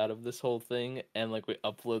clips out of this whole thing and like we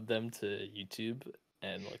upload them to YouTube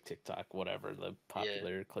and like TikTok, whatever the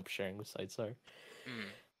popular clip sharing sites are.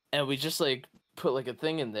 And we just like put like a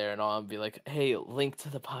thing in there and I'll be like, hey, link to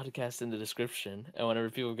the podcast in the description. And whenever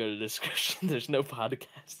people go to the description, there's no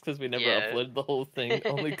podcast because we never uploaded the whole thing,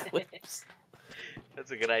 only clips.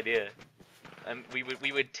 That's a good idea.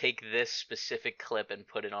 We would take this specific clip and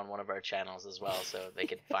put it on one of our channels as well, so they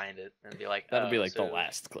could find it and be like, that'd be like the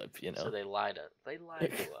last clip, you know. So they lied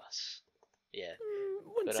to us. Yeah.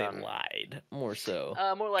 Wouldn't say lied. More so.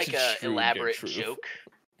 More like a elaborate joke.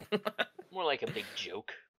 More like a big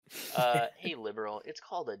joke. Hey liberal, it's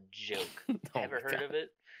called a joke. Ever heard of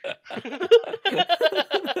it?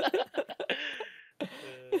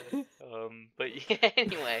 But yeah,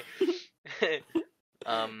 anyway.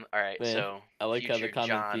 All right. Man, so I like how the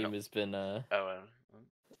common theme has been. I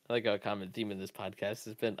like how a common theme in this podcast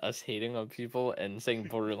has been us hating on people and saying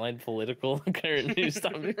borderline political current news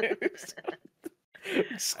topics.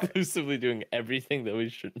 Exclusively doing everything that we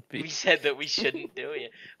shouldn't be. We said that we shouldn't do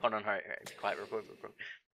it. Hold on, all right. Quiet, report.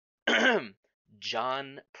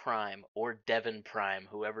 John Prime or Devin Prime,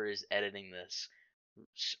 whoever is editing this,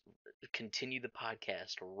 continue the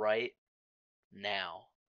podcast right now.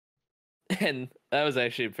 And that was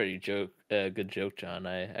actually a pretty good joke, John.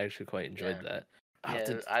 I actually quite enjoyed that.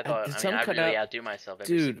 Yeah, I thought. I really outdo myself.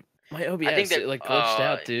 Dude, my OBS glitched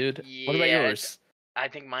out, dude. Yeah, what about yours? I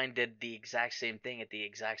think mine did the exact same thing at the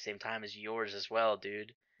exact same time as yours as well,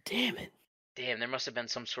 dude. Damn it. Damn, there must have been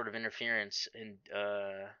some sort of interference in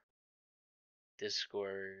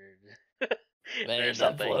Discord. Man,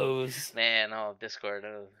 that blows. Man, Discord.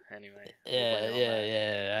 Oh, anyway.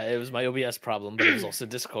 Yeah. It was my OBS problem, but it was also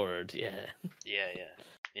Discord. Yeah.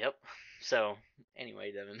 Yep. So,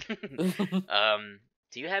 anyway, Devin.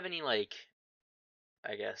 Do you have any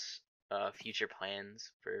future plans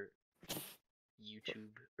for YouTube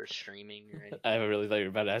or streaming or anything? I really thought you were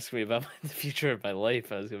about to ask me about the future of my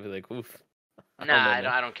life. I was gonna be like, oof. I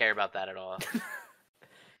don't care about that at all.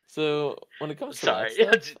 So when it comes to that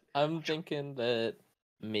stuff, I'm thinking that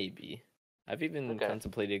maybe I've even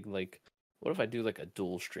contemplated what if I do like a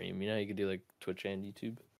dual stream? You know, you could do like Twitch and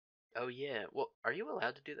YouTube. Oh yeah. Well, are you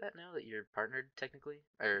allowed to do that now that you're partnered technically,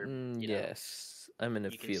 or Yes, I'm an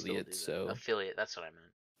you can still affiliate, do that? so Affiliate. That's what I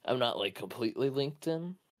meant. I'm not like completely linked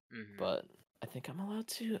in, Hmm. but I think I'm allowed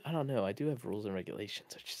to. I don't know. I do have rules and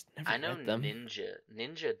regulations. I just never I know read them.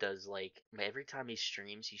 Ninja does like every time he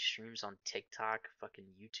streams on TikTok, fucking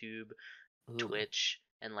YouTube, Ooh, Twitch,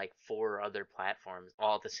 and like four other platforms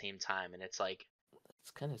all at the same time, and it's like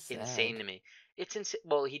it's kind of insane sad. to me. It's insane.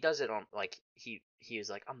 Well, he does it on like he was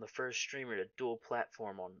like I'm the first streamer to dual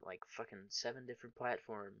platform on like fucking 7 different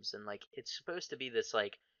platforms, and like it's supposed to be this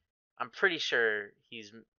like I'm pretty sure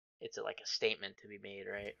it's like a statement to be made,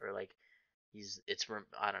 right? Or like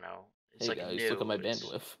I don't know. It's Hey like guys, look at my new.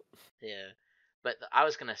 It's bandwidth. yeah. But I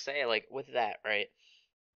was gonna say like with that, right?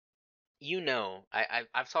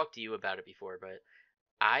 I've talked to you about it before, but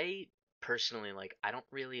I personally like I don't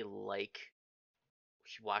really like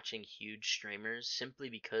watching huge streamers simply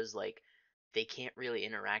because like they can't really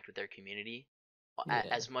interact with their community Yeah,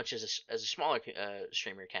 as much as as a smaller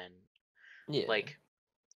streamer can. yeah. Like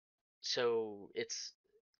so it's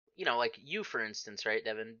like you for instance, right,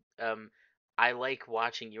 Devin? I like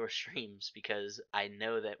watching your streams because I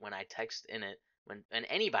know that when I text in it, when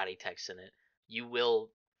anybody texts in it, you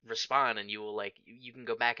will respond and you will like you can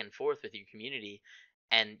go back and forth with your community,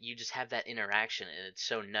 and you just have that interaction, and it's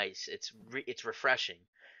so nice. It's refreshing.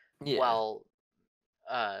 Yeah. While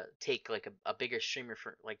take like a bigger streamer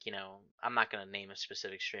for like I'm not gonna name a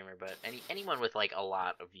specific streamer, but anyone with like a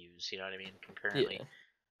lot of views, you know what I mean, concurrently, Yeah.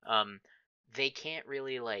 um, they can't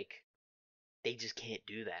really like they just can't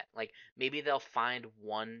do that. Like maybe they'll find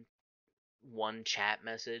one chat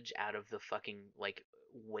message out of the fucking like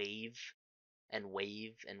wave and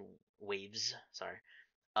waves, sorry,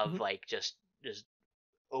 of Mhm. like just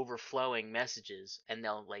overflowing messages, and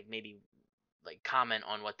they'll like maybe like comment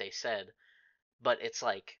on what they said, but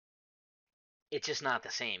it's just not the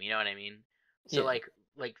same, you know what I mean? So Yeah.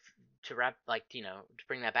 like to wrap like to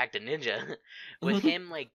bring that back to Ninja, with Mhm. him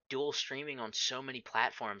like dual streaming on so many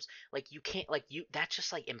platforms, like you can't like you that's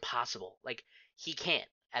just like impossible. Like he can't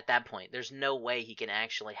at that point. There's no way he can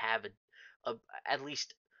actually have a at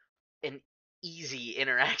least an easy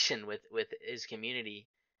interaction with his community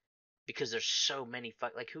because there's so many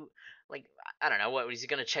like who like I don't know what is he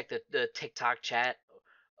gonna check the TikTok chat.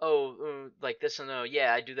 Oh, like this and oh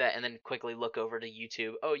yeah, I do that, and then quickly look over to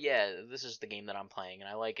YouTube. Oh yeah, this is the game that I'm playing, and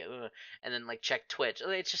I like it. And then like check Twitch.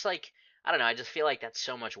 It's just like I don't know. I just feel like that's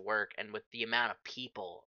so much work, and with the amount of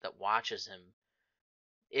people that watches him,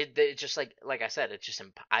 it just like I said, it's just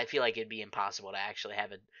I feel like it'd be impossible to actually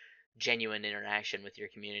have a genuine interaction with your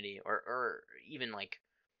community, or even like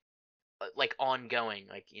ongoing,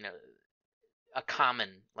 like a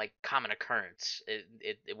common occurrence.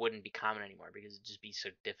 It wouldn't be common anymore because it'd just be so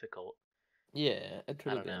difficult. Yeah, I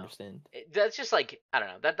I don't totally know. understand. That's just like I don't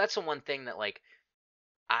know. That's the one thing that like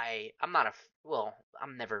I'm not well.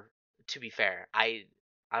 I'm never. To be fair, I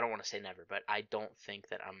don't want to say never, but I don't think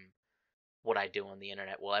that what I do on the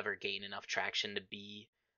internet will ever gain enough traction to be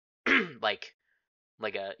like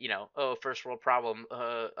a oh first world problem.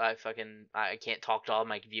 I can't talk to all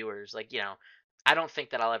my viewers. Like I don't think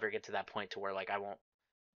that I'll ever get to that point to where like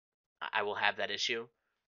I will have that issue.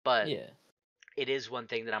 But Yeah. it is one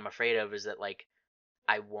thing that I'm afraid of is that like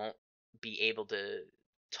I won't be able to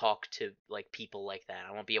talk to like people like that.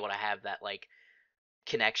 I won't be able to have that like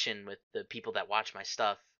connection with the people that watch my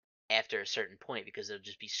stuff after a certain point because there'll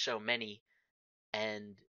just be so many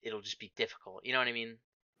and it'll just be difficult. You know what I mean?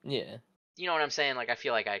 Yeah. You know what I'm saying? Like I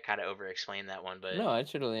feel like I kind of over explained that one, but No, I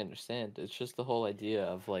totally understand. It's just the whole idea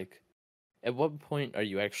of like, at what point are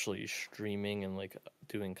you actually streaming and like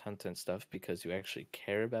doing content stuff because you actually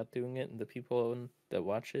care about doing it and the people that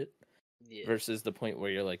watch it, yeah, versus the point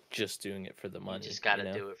where you're like just doing it for the you money, just got you to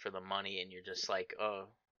know? do it for the money and you're just like, "Oh,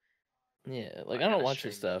 Yeah, well, like I I got don't to watch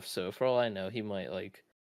his stream it." stuff, so for all I know, he might like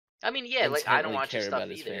I mean, yeah, like I don't intently watch his care about stuff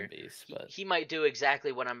his fan either. base, He but he might do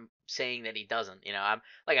exactly what I'm saying that he doesn't. I'm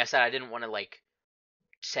like I said, I didn't want to like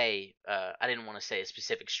say I didn't want to say a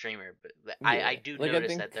specific streamer, but I yeah, do like I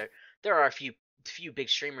notice that think there are a few big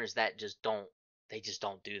streamers that just don't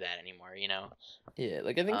do that anymore. yeah,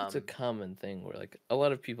 like I think it's a Um. common thing where like a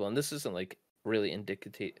lot of people, and this isn't like really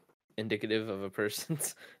indicative of a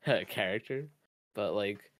person's character, but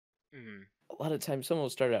like Mm, a lot of times someone will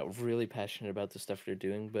start out really passionate about the stuff they're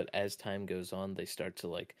doing, but as time goes on, they start to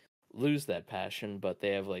like lose that passion, but they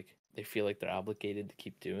have like they feel like they're obligated to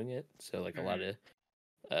keep doing it. So like a lot mm, of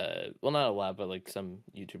well not a lot, but like some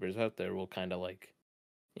YouTubers out there will kind of like,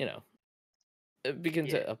 you know, begin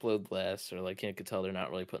to yeah. upload less, or like you could tell they're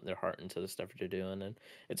not really putting their heart into the stuff they're doing, and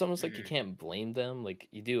it's almost like you Mm, can't blame them. Like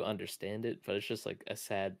you do understand it, but it's just like a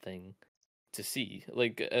sad thing to see.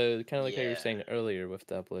 Like kind of like how you were Yeah. saying earlier with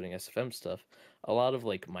the uploading SFM stuff. A lot of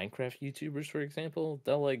like Minecraft YouTubers, for example,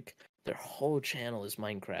 they'll like their whole channel is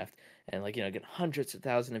Minecraft and like get hundreds of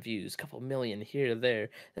thousands of views, couple million here or there.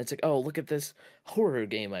 And it's like, oh, look at this horror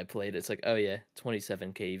game I played. It's like, oh yeah,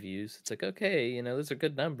 27K views. It's like, okay, those are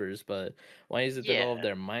good numbers, but why is it that all of Yeah.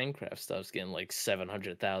 their Minecraft stuff's getting like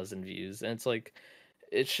 700,000 views? And it's like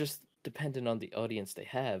it's just dependent on the audience they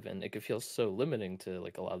have, and it could feel so limiting to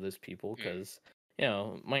like a lot of those people Mm. because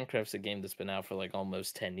Minecraft's a game that's been out for like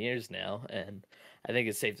almost 10 years now, and I think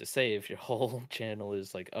it's safe to say if your whole channel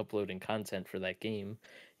is like uploading content for that game,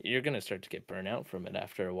 you're gonna start to get burnt out from it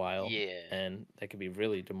after a while, Yeah. and that could be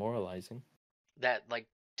really demoralizing. That, like,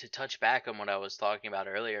 to touch back on what I was talking about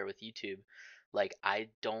earlier with YouTube, like,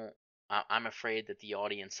 I'm afraid that the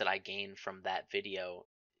audience that I gain from that video,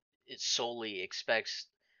 it solely expects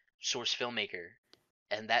source filmmaker,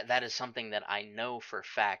 and that is something that I know for a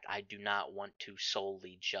fact I do not want to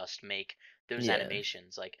solely just make those Yeah.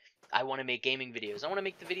 animations. Like, I want to make gaming videos. I want to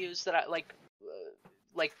make the videos that I like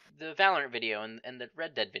the Valorant video and the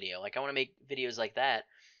Red Dead video. Like, I want to make videos like that.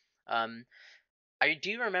 Um, I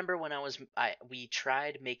do remember when we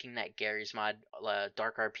tried making that Gary's Mod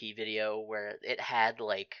Dark RP video where it had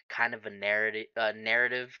like kind of a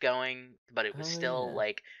narrative going, but it was Oh still yeah.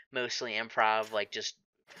 like mostly improv, like just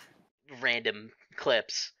random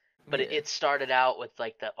clips. But it, Yeah. it started out with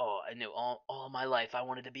like I knew all my life I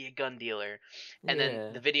wanted to be a gun dealer, and then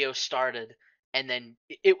Yeah. the video started, and then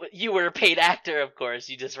you were a paid actor, of course.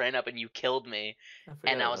 You just ran up and you killed me, I and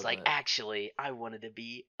forgot I was about like, that. actually, I wanted to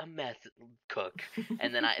be a meth cook,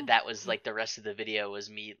 and then that was like the rest of the video was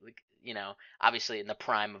me, like, obviously in the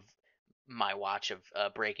prime of my watch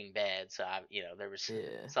of Breaking Bad, so there was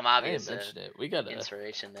Yeah. some I didn't obvious mention it. We gotta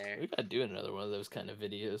inspiration there. we gotta do another one of those kind of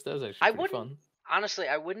videos. That was actually I pretty wouldn't fun. honestly,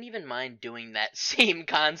 I wouldn't even mind doing that same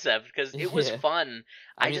concept because it was Yeah. fun.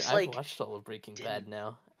 I I mean, just I've like watched all of Breaking didn't. Bad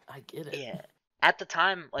now. I get it. Yeah. At the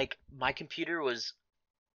time, like my computer was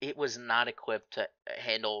not equipped to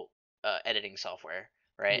handle editing software,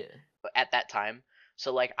 right? Yeah. But at that time,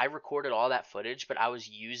 so like I recorded all that footage, but I was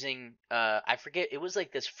using I forget, it was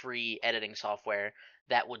like this free editing software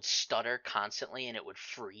that would stutter constantly and it would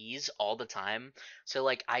freeze all the time. So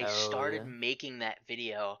like I Oh started yeah. making that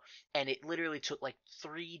video and it literally took like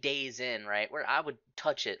 3 days in, right? Where I would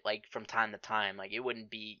touch it like from time to time, like it wouldn't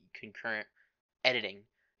be concurrent editing.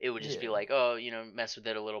 It would just be Yeah. like, oh, mess with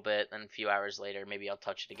it a little bit, and a few hours later, maybe I'll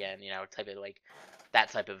touch it again. Type of like that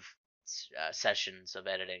type of sessions of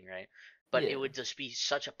editing, right? But it Yeah. would just be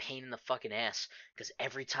such a pain in the fucking ass because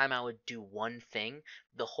every time I would do one thing,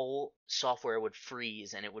 the whole software would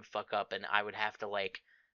freeze and it would fuck up, and I would have to like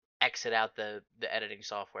exit out the editing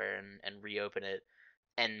software and reopen it.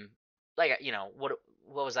 And like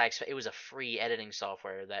what was I expect? It was a free editing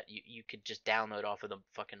software that you could just download off of the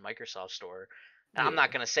fucking Microsoft store. And I'm not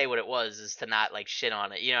Yeah. gonna say what it was, is to not like shit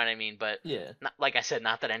on it. You know what I mean? But Yeah. not, like I said,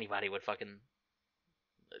 not that anybody would fucking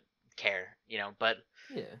care. But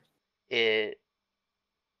Yeah. it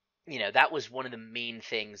that was one of the main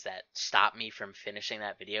things that stopped me from finishing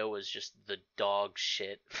that video was just the dog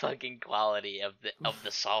shit fucking quality of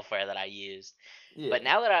the software that I used. But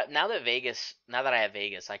Yeah. now that I have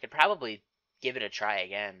Vegas, I could probably give it a try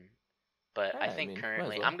again. But I I think mean, might as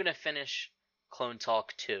currently I'm well. gonna finish Clone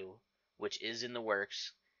Talk 2, which is in the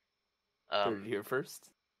works. Heard it Um, here first.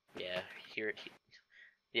 yeah, here,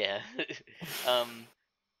 yeah. um,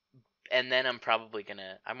 and then I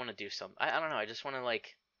want to do some. I don't know. I just want to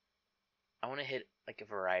I want to hit like a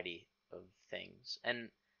variety of things. And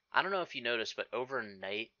I don't know if you noticed, but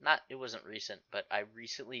overnight, not it wasn't recent, but I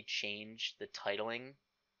recently changed the titling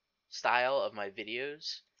style of my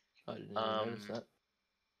videos. Oh, I didn't even notice Um, that.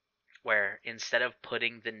 where instead of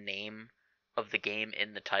putting the name of the game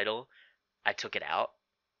in the title, I took it out.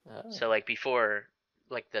 Oh. So like before,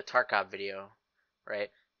 like the Tarkov video, right?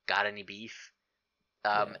 Got any beef?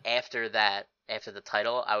 Yeah. After that, after the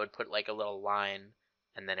title, I would put like a little line,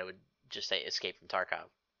 and then it would just say "Escape from Tarkov."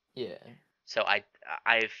 Yeah. So I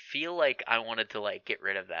feel like I wanted to like get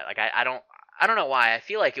rid of that. Like I don't know why. I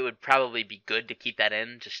feel like it would probably be good to keep that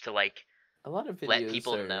in just to like A lot of let videos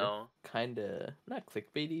people are know. kind of not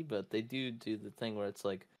clickbaity, but they do the thing where it's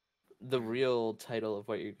like the Mm. real title of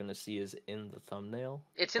what you're gonna see is in the thumbnail,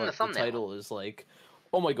 It's in the but the thumbnail. title is like,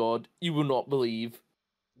 "Oh my god, you will not believe."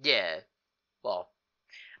 Yeah. Well,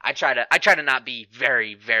 I try to not be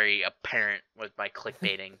very very apparent with my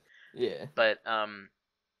clickbaiting, Yeah. but I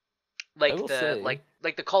like will the say,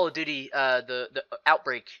 like the Call of Duty the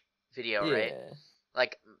Outbreak video, right? yeah,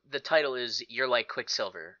 Like the title is "You're like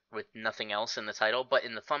Quicksilver" with nothing else in the title, but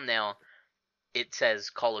in the thumbnail it says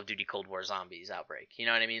Call of Duty Cold War Zombies Outbreak. You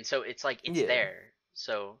know what I mean? So it's like it's Yeah. there.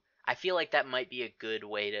 So I feel like that might be a good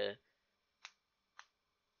way to,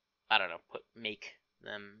 I don't know, make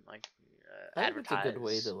them like I think it's a good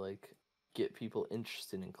way to advertise. like get people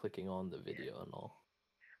interested in clicking on the video and all.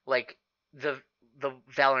 Like the the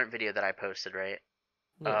Valorant video that I posted, right?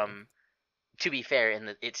 Yeah. Um, to be fair,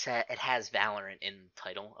 it has Valorant in the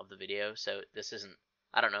title of the video, so this isn't.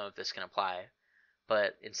 I don't know if this can apply,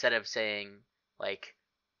 but instead of saying like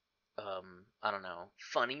I don't know,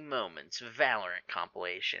 funny moments Valorant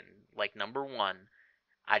compilation like number 1,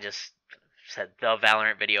 I just said the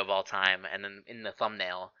Valorant video of all time, and then in the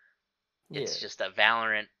thumbnail, Yeah. it's just a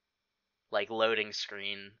Valorant like loading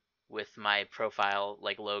screen with my profile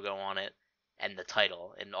like logo on it and the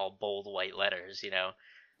title in all bold white letters, you know.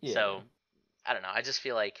 Yeah. So I don't know. I just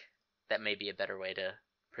feel like that may be a better way to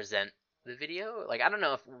present the video. Like I don't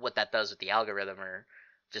know if what that does with the algorithm or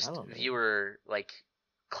I just don't know. viewer like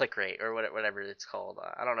click rate or whatever it's called.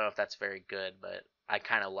 I don't know if that's very good, but I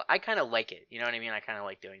kind of like it. You know what I mean? I kind of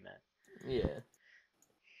like doing that. Yeah.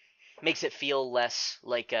 Makes it feel less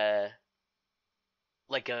like a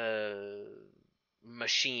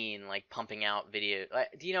machine like pumping out video.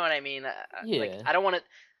 Do you know what I mean? Like Yeah. I don't want it.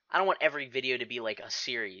 I don't want every video to be like a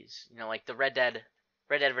series. You know, like the Red Dead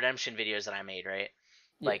Redemption videos that I made, right?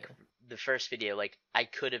 Like Yeah. the first video, like I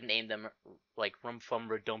could have named them like Rum Fum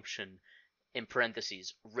Redemption in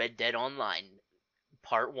parentheses Red Dead Online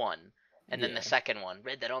Part One, and then the Yeah. second one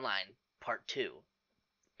Red Dead Online Part Two.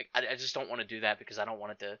 Like I just don't want to do that because I don't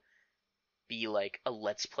want it to be like a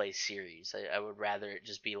Let's Play series. I would rather it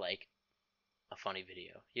just be like a funny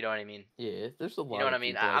video. You know what I mean? Yeah. There's a You know lot what I of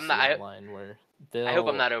mean? people I I'm not. see online where I hope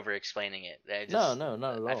I'm they'll not over explaining it. No, no,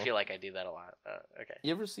 not at I all. feel like I do that a lot. Okay.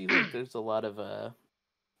 You ever see like there's a lot of I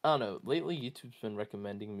don't know, lately YouTube's been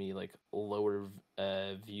recommending me like lower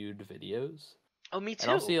viewed videos. Oh, me And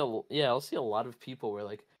I'll too. see I'll see a lot of people where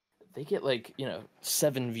like they get like,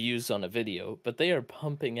 7 views on a video, but they are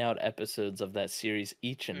pumping out episodes of that series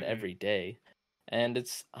each and Hmm. every day. And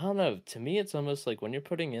it's I don't know, to me it's almost like when you're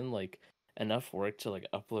putting in like enough work to like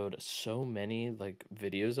upload so many like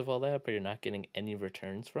videos of all that, but you're not getting any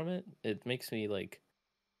returns from it, it makes me like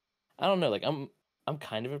I don't know, like I'm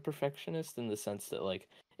kind of a perfectionist in the sense that like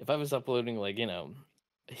if I was uploading like,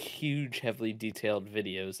 huge heavily detailed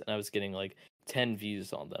videos and I was getting like 10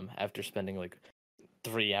 views on them after spending like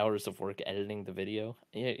 3 hours of work editing the video,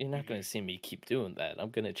 you're not going Hmm. to see me keep doing that. I'm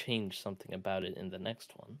going to change something about it in the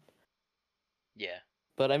next one. Yeah.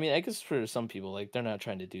 But I mean, I guess for some people, like they're not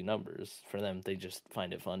trying to do numbers. For them, they just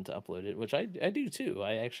find it fun to upload it, which I do too.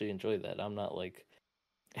 I actually enjoy that. I'm not like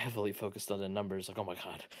heavily focused on the numbers. Like, oh my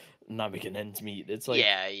god, not making ends meet. It's like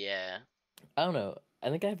Yeah. Yeah. I don't know. I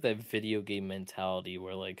think I have that video game mentality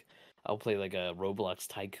where like I'll play like a Roblox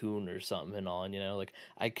Tycoon or something and all, and like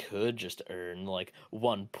I could just earn like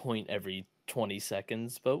 1 point every 20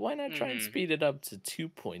 seconds, but why not try and Hmm. speed it up to 2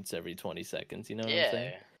 points every 20 seconds? You know what I'm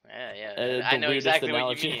saying? Yeah. Yeah. Yeah. I The know weirdest exactly what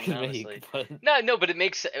you analogy I mean. can make, Honestly. but No. No. But it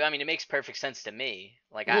makes. I mean, it makes perfect sense to me.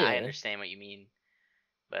 Like I yeah. understand what you mean.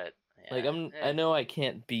 But Like yeah. I know I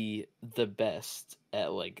can't be the best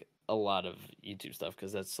at like a lot of YouTube stuff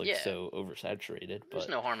because that's like Yeah. so oversaturated, There's but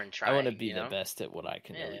no harm in I want to trying. be You the know. best at what I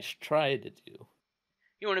can at Yeah. least try to do.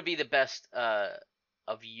 You want to be the best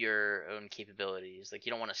of your own capabilities. Like you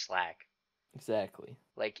don't want to slack. Exactly.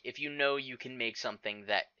 Like if you know you can make something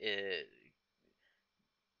that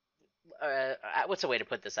what's a way to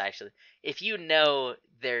put this actually? If you know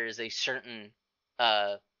there's a certain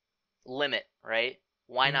uh limit, right?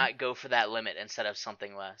 Why Hmm. not go for that limit instead of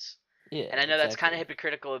something less? Yeah, And I know that's kind of exactly.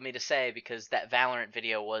 hypocritical of me to say because that Valorant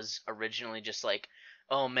video was originally just like,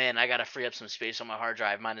 oh man, I gotta free up some space on my hard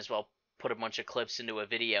drive. Might as well put a bunch of clips into a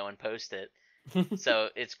video and post it. So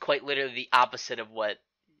it's quite literally the opposite of what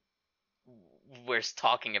we're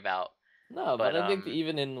talking about. No, but But I think that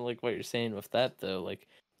even in like what you're saying with that though, like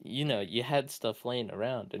you had stuff laying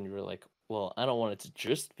around and you were like, well, I don't want it to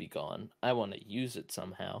just be gone. I want to use it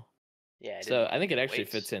somehow. yeah, I didn't So want I it to think it go to actually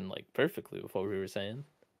fits waste. in like perfectly with what we were saying.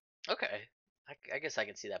 Okay, I guess I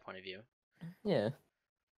can see that point of view. Yeah.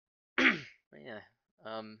 But yeah,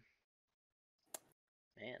 um,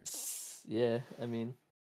 man. Yeah, I mean,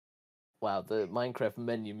 wow, the Minecraft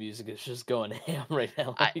menu music is just going ham right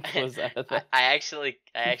now. I Let me close out of I that.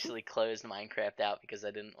 actually closed Minecraft out because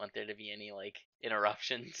I didn't want there to be any like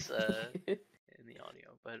interruptions in the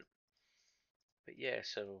audio. But yeah,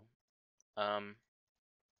 so um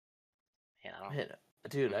man, I don't Man, I'm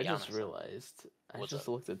dude, gonna I be just honest though. realized. I What's up? just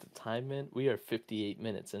looked at the time, man. We are 58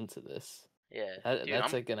 minutes into this. Yeah, dude,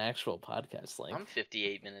 That's like an actual podcast I'm length.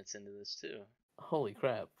 58 minutes into this too. Holy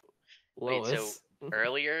crap. Wait, so Lois.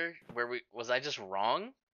 earlier where was I just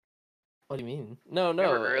wrong? What do you mean? No,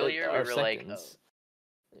 Remember no, earlier we our were like, seconds.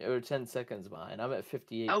 We're 10 seconds behind. I'm at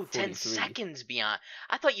oh, 10 58:43. seconds behind.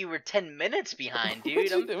 I thought you were 10 minutes behind, What dude.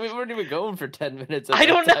 you think? We weren't even going for 10 minutes at I that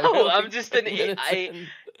don't time. We know. were I'm like just 30 minutes in.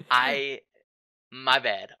 my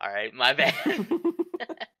bad. All right, my bad.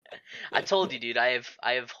 I told you, dude. I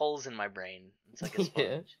have holes in my brain. It's like a sponge.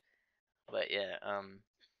 Yeah. But yeah,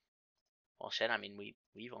 well, shit. I mean,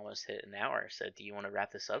 we've almost hit an hour. So, do you want to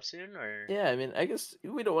wrap this up soon, or? Yeah, I mean, I guess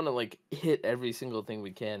we don't want to like hit every single thing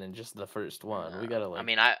we can in just the first one. We gotta I like.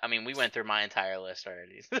 mean, I mean, we went through my entire list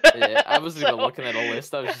already. Yeah, I wasn't even looking at a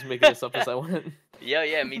list. I was just making this up as I went.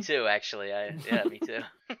 Yeah, me too. Actually, yeah, me too.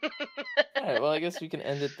 All right, well, I guess we can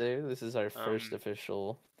end it there. This is our first Um,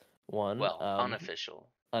 official one. well, unofficial.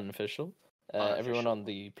 Unofficial. Everyone on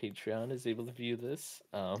the Patreon is able to view this.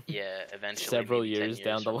 Yeah, eventually, Several maybe 10 years years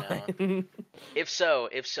down the from now. line. If so,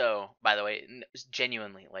 by the way,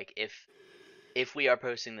 genuinely, like if we are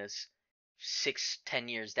posting this 10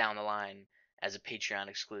 years down the line as a Patreon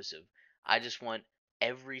exclusive, I just want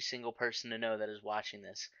every single person to know that is watching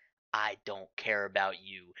this. I don't care about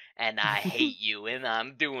you, and I hate you, and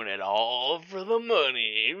I'm doing it all for the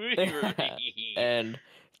money. And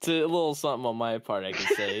to a little something on my part, I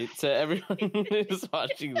could say to everyone who's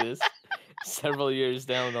watching this several years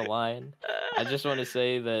down the line, I just want to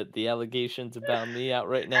say that the allegations about me out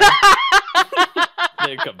right now,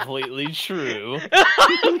 they're completely true. No,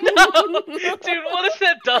 dude, what if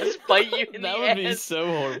that does bite you in that the would ass? be so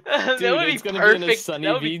horrible. That Dude, would it's be gonna perfect. be in a Sunny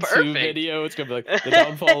That would be V2 perfect. video. It's gonna be like the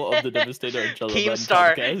downfall of the Devastator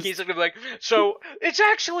Keemstar, podcast. he's gonna be like, so it's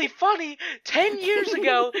actually funny. 10 years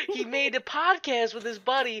ago, he made a podcast with his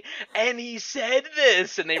buddy, and he said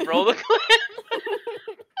this, and they roll the clip.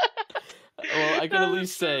 Well, I can at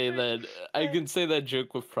least say that I can say that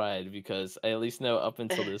joke with pride because I at least know up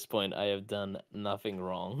until this point I have done nothing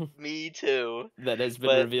wrong. Me too. That has been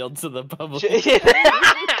But revealed to the public.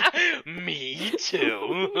 Me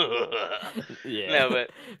too. Yeah. No, but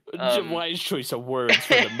wise choice of words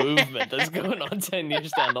for the movement that's going on 10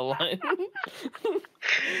 years down the line.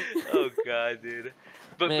 Oh god, dude.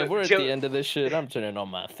 But Man, we're at the end of this shit. I'm turning on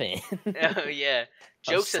my fan. Oh yeah.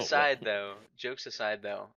 Jokes aside, though.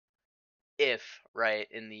 If, right,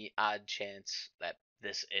 in the odd chance that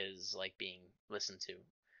this is like being listened to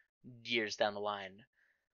years down the line,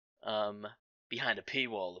 behind a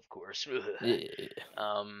paywall, of course. Yeah.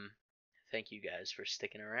 Thank you guys for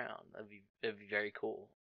sticking around. That'd be very cool.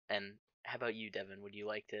 And how about you, Devin? Would you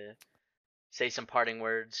like to say some parting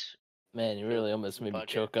words? Man, you really almost made me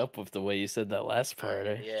choke up with the way you said that last part.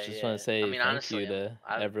 I just want to say thank honestly, you to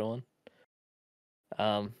everyone.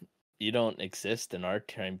 You don't exist in our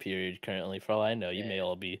time period currently. For all I know, you may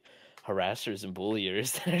all be harassers and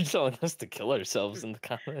bulliers that are telling us to kill ourselves in the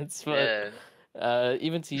comments. But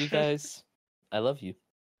even to you guys, I love you.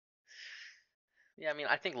 Yeah, I mean,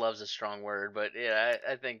 I think love's a strong word, but yeah,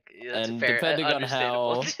 I think that's and a fair, depending on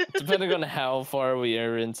understandable. how far we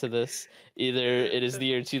are into this, either it is the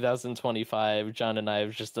year 2025, John and I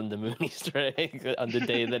have just done the moon Easter egg on the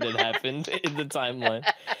day that it happened in the timeline.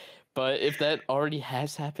 But if that already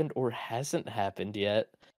has happened or hasn't happened yet,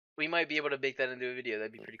 we might be able to make that into a video.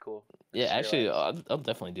 That'd be pretty cool. Yeah, actually, I'll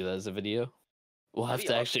definitely do that as a video. We'll have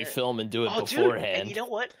to actually film and do it beforehand. Dude, and you know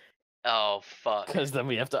what? Oh, fuck. Because then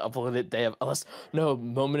we have to upload it day of...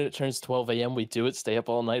 moment it turns 12 a.m., we do it, stay up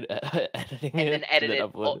all night editing and it. Then edit it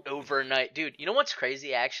overnight. Dude, you know what's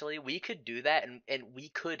crazy, actually? We could do that, and we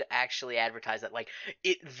could actually advertise that. Like,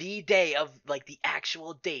 the day of, like, the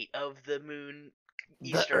actual date of the moon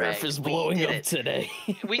Easter egg. The Earth is blowing up today.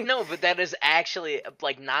 We know, but that is actually,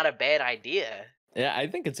 like, not a bad idea. Yeah, I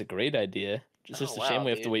think it's a great idea. It's just a shame we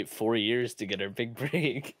have to wait 4 years to get our big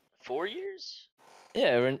break. 4 years?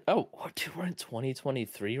 Yeah, we're in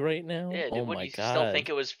 2023 right now? Yeah, dude, oh what, my do you God. still think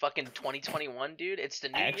it was fucking 2021, dude? It's the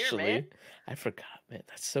new year, man. I forgot, man.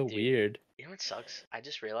 That's so weird. You know what sucks? I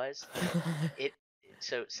just realized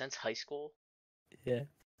so since high school,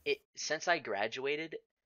 since I graduated,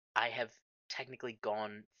 I have technically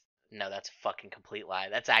gone. No, that's a fucking complete lie.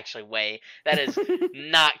 That is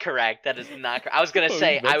not correct. That is not correct. I was gonna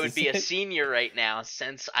say I would be a senior right now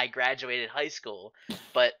since I graduated high school,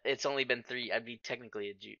 but it's only been 3. I'd be technically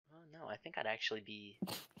a junior. Oh no, I think I'd actually be.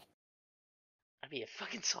 I'd be a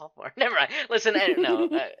fucking sophomore. Never mind. Listen, I don't know.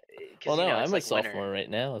 Well, no, I'm a sophomore right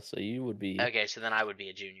now, so you would be. Okay, so then I would be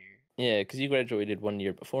a junior. Yeah, because you graduated 1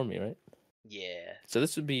 year before me, right? Yeah. So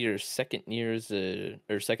this would be your second year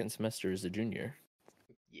or second semester as a junior.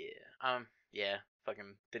 Yeah. Yeah.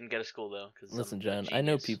 Fucking didn't go to school though. Listen, John, I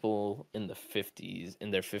know people in their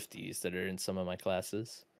 50s that are in some of my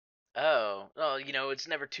classes. Oh, well, it's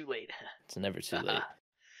never too late. It's never too late.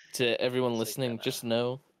 To everyone It's like listening, just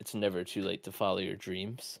know it's never too late to follow your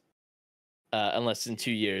dreams. Unless in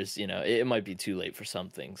 2 years, it might be too late for some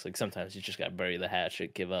things. Like sometimes you just gotta bury the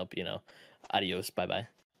hatchet, give up, adios, bye bye.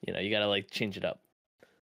 You gotta like change it up.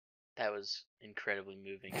 That was incredibly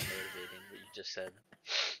moving and motivating what you just said.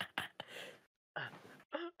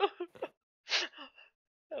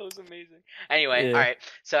 That was amazing. Anyway, all Yeah. right.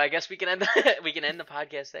 So I guess we can end we can end the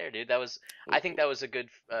podcast there, dude. I think that was a good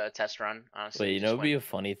test run. Honestly, Wait, we just it'd be went a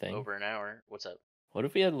funny thing. over an hour. What's up? What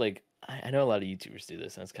if we had like I know a lot of YouTubers do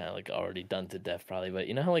this and it's kind of like already done to death probably, but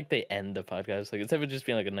you know how like they end the podcast like instead of just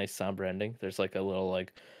being like a nice somber ending, there's like a little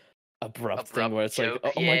like abrupt thing where Abrupt it's like,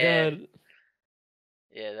 joke. oh my Yeah. god.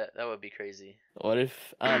 Yeah, that would be crazy. What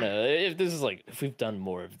if I don't know if this is like if we've done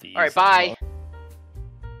more of All right, these? bye.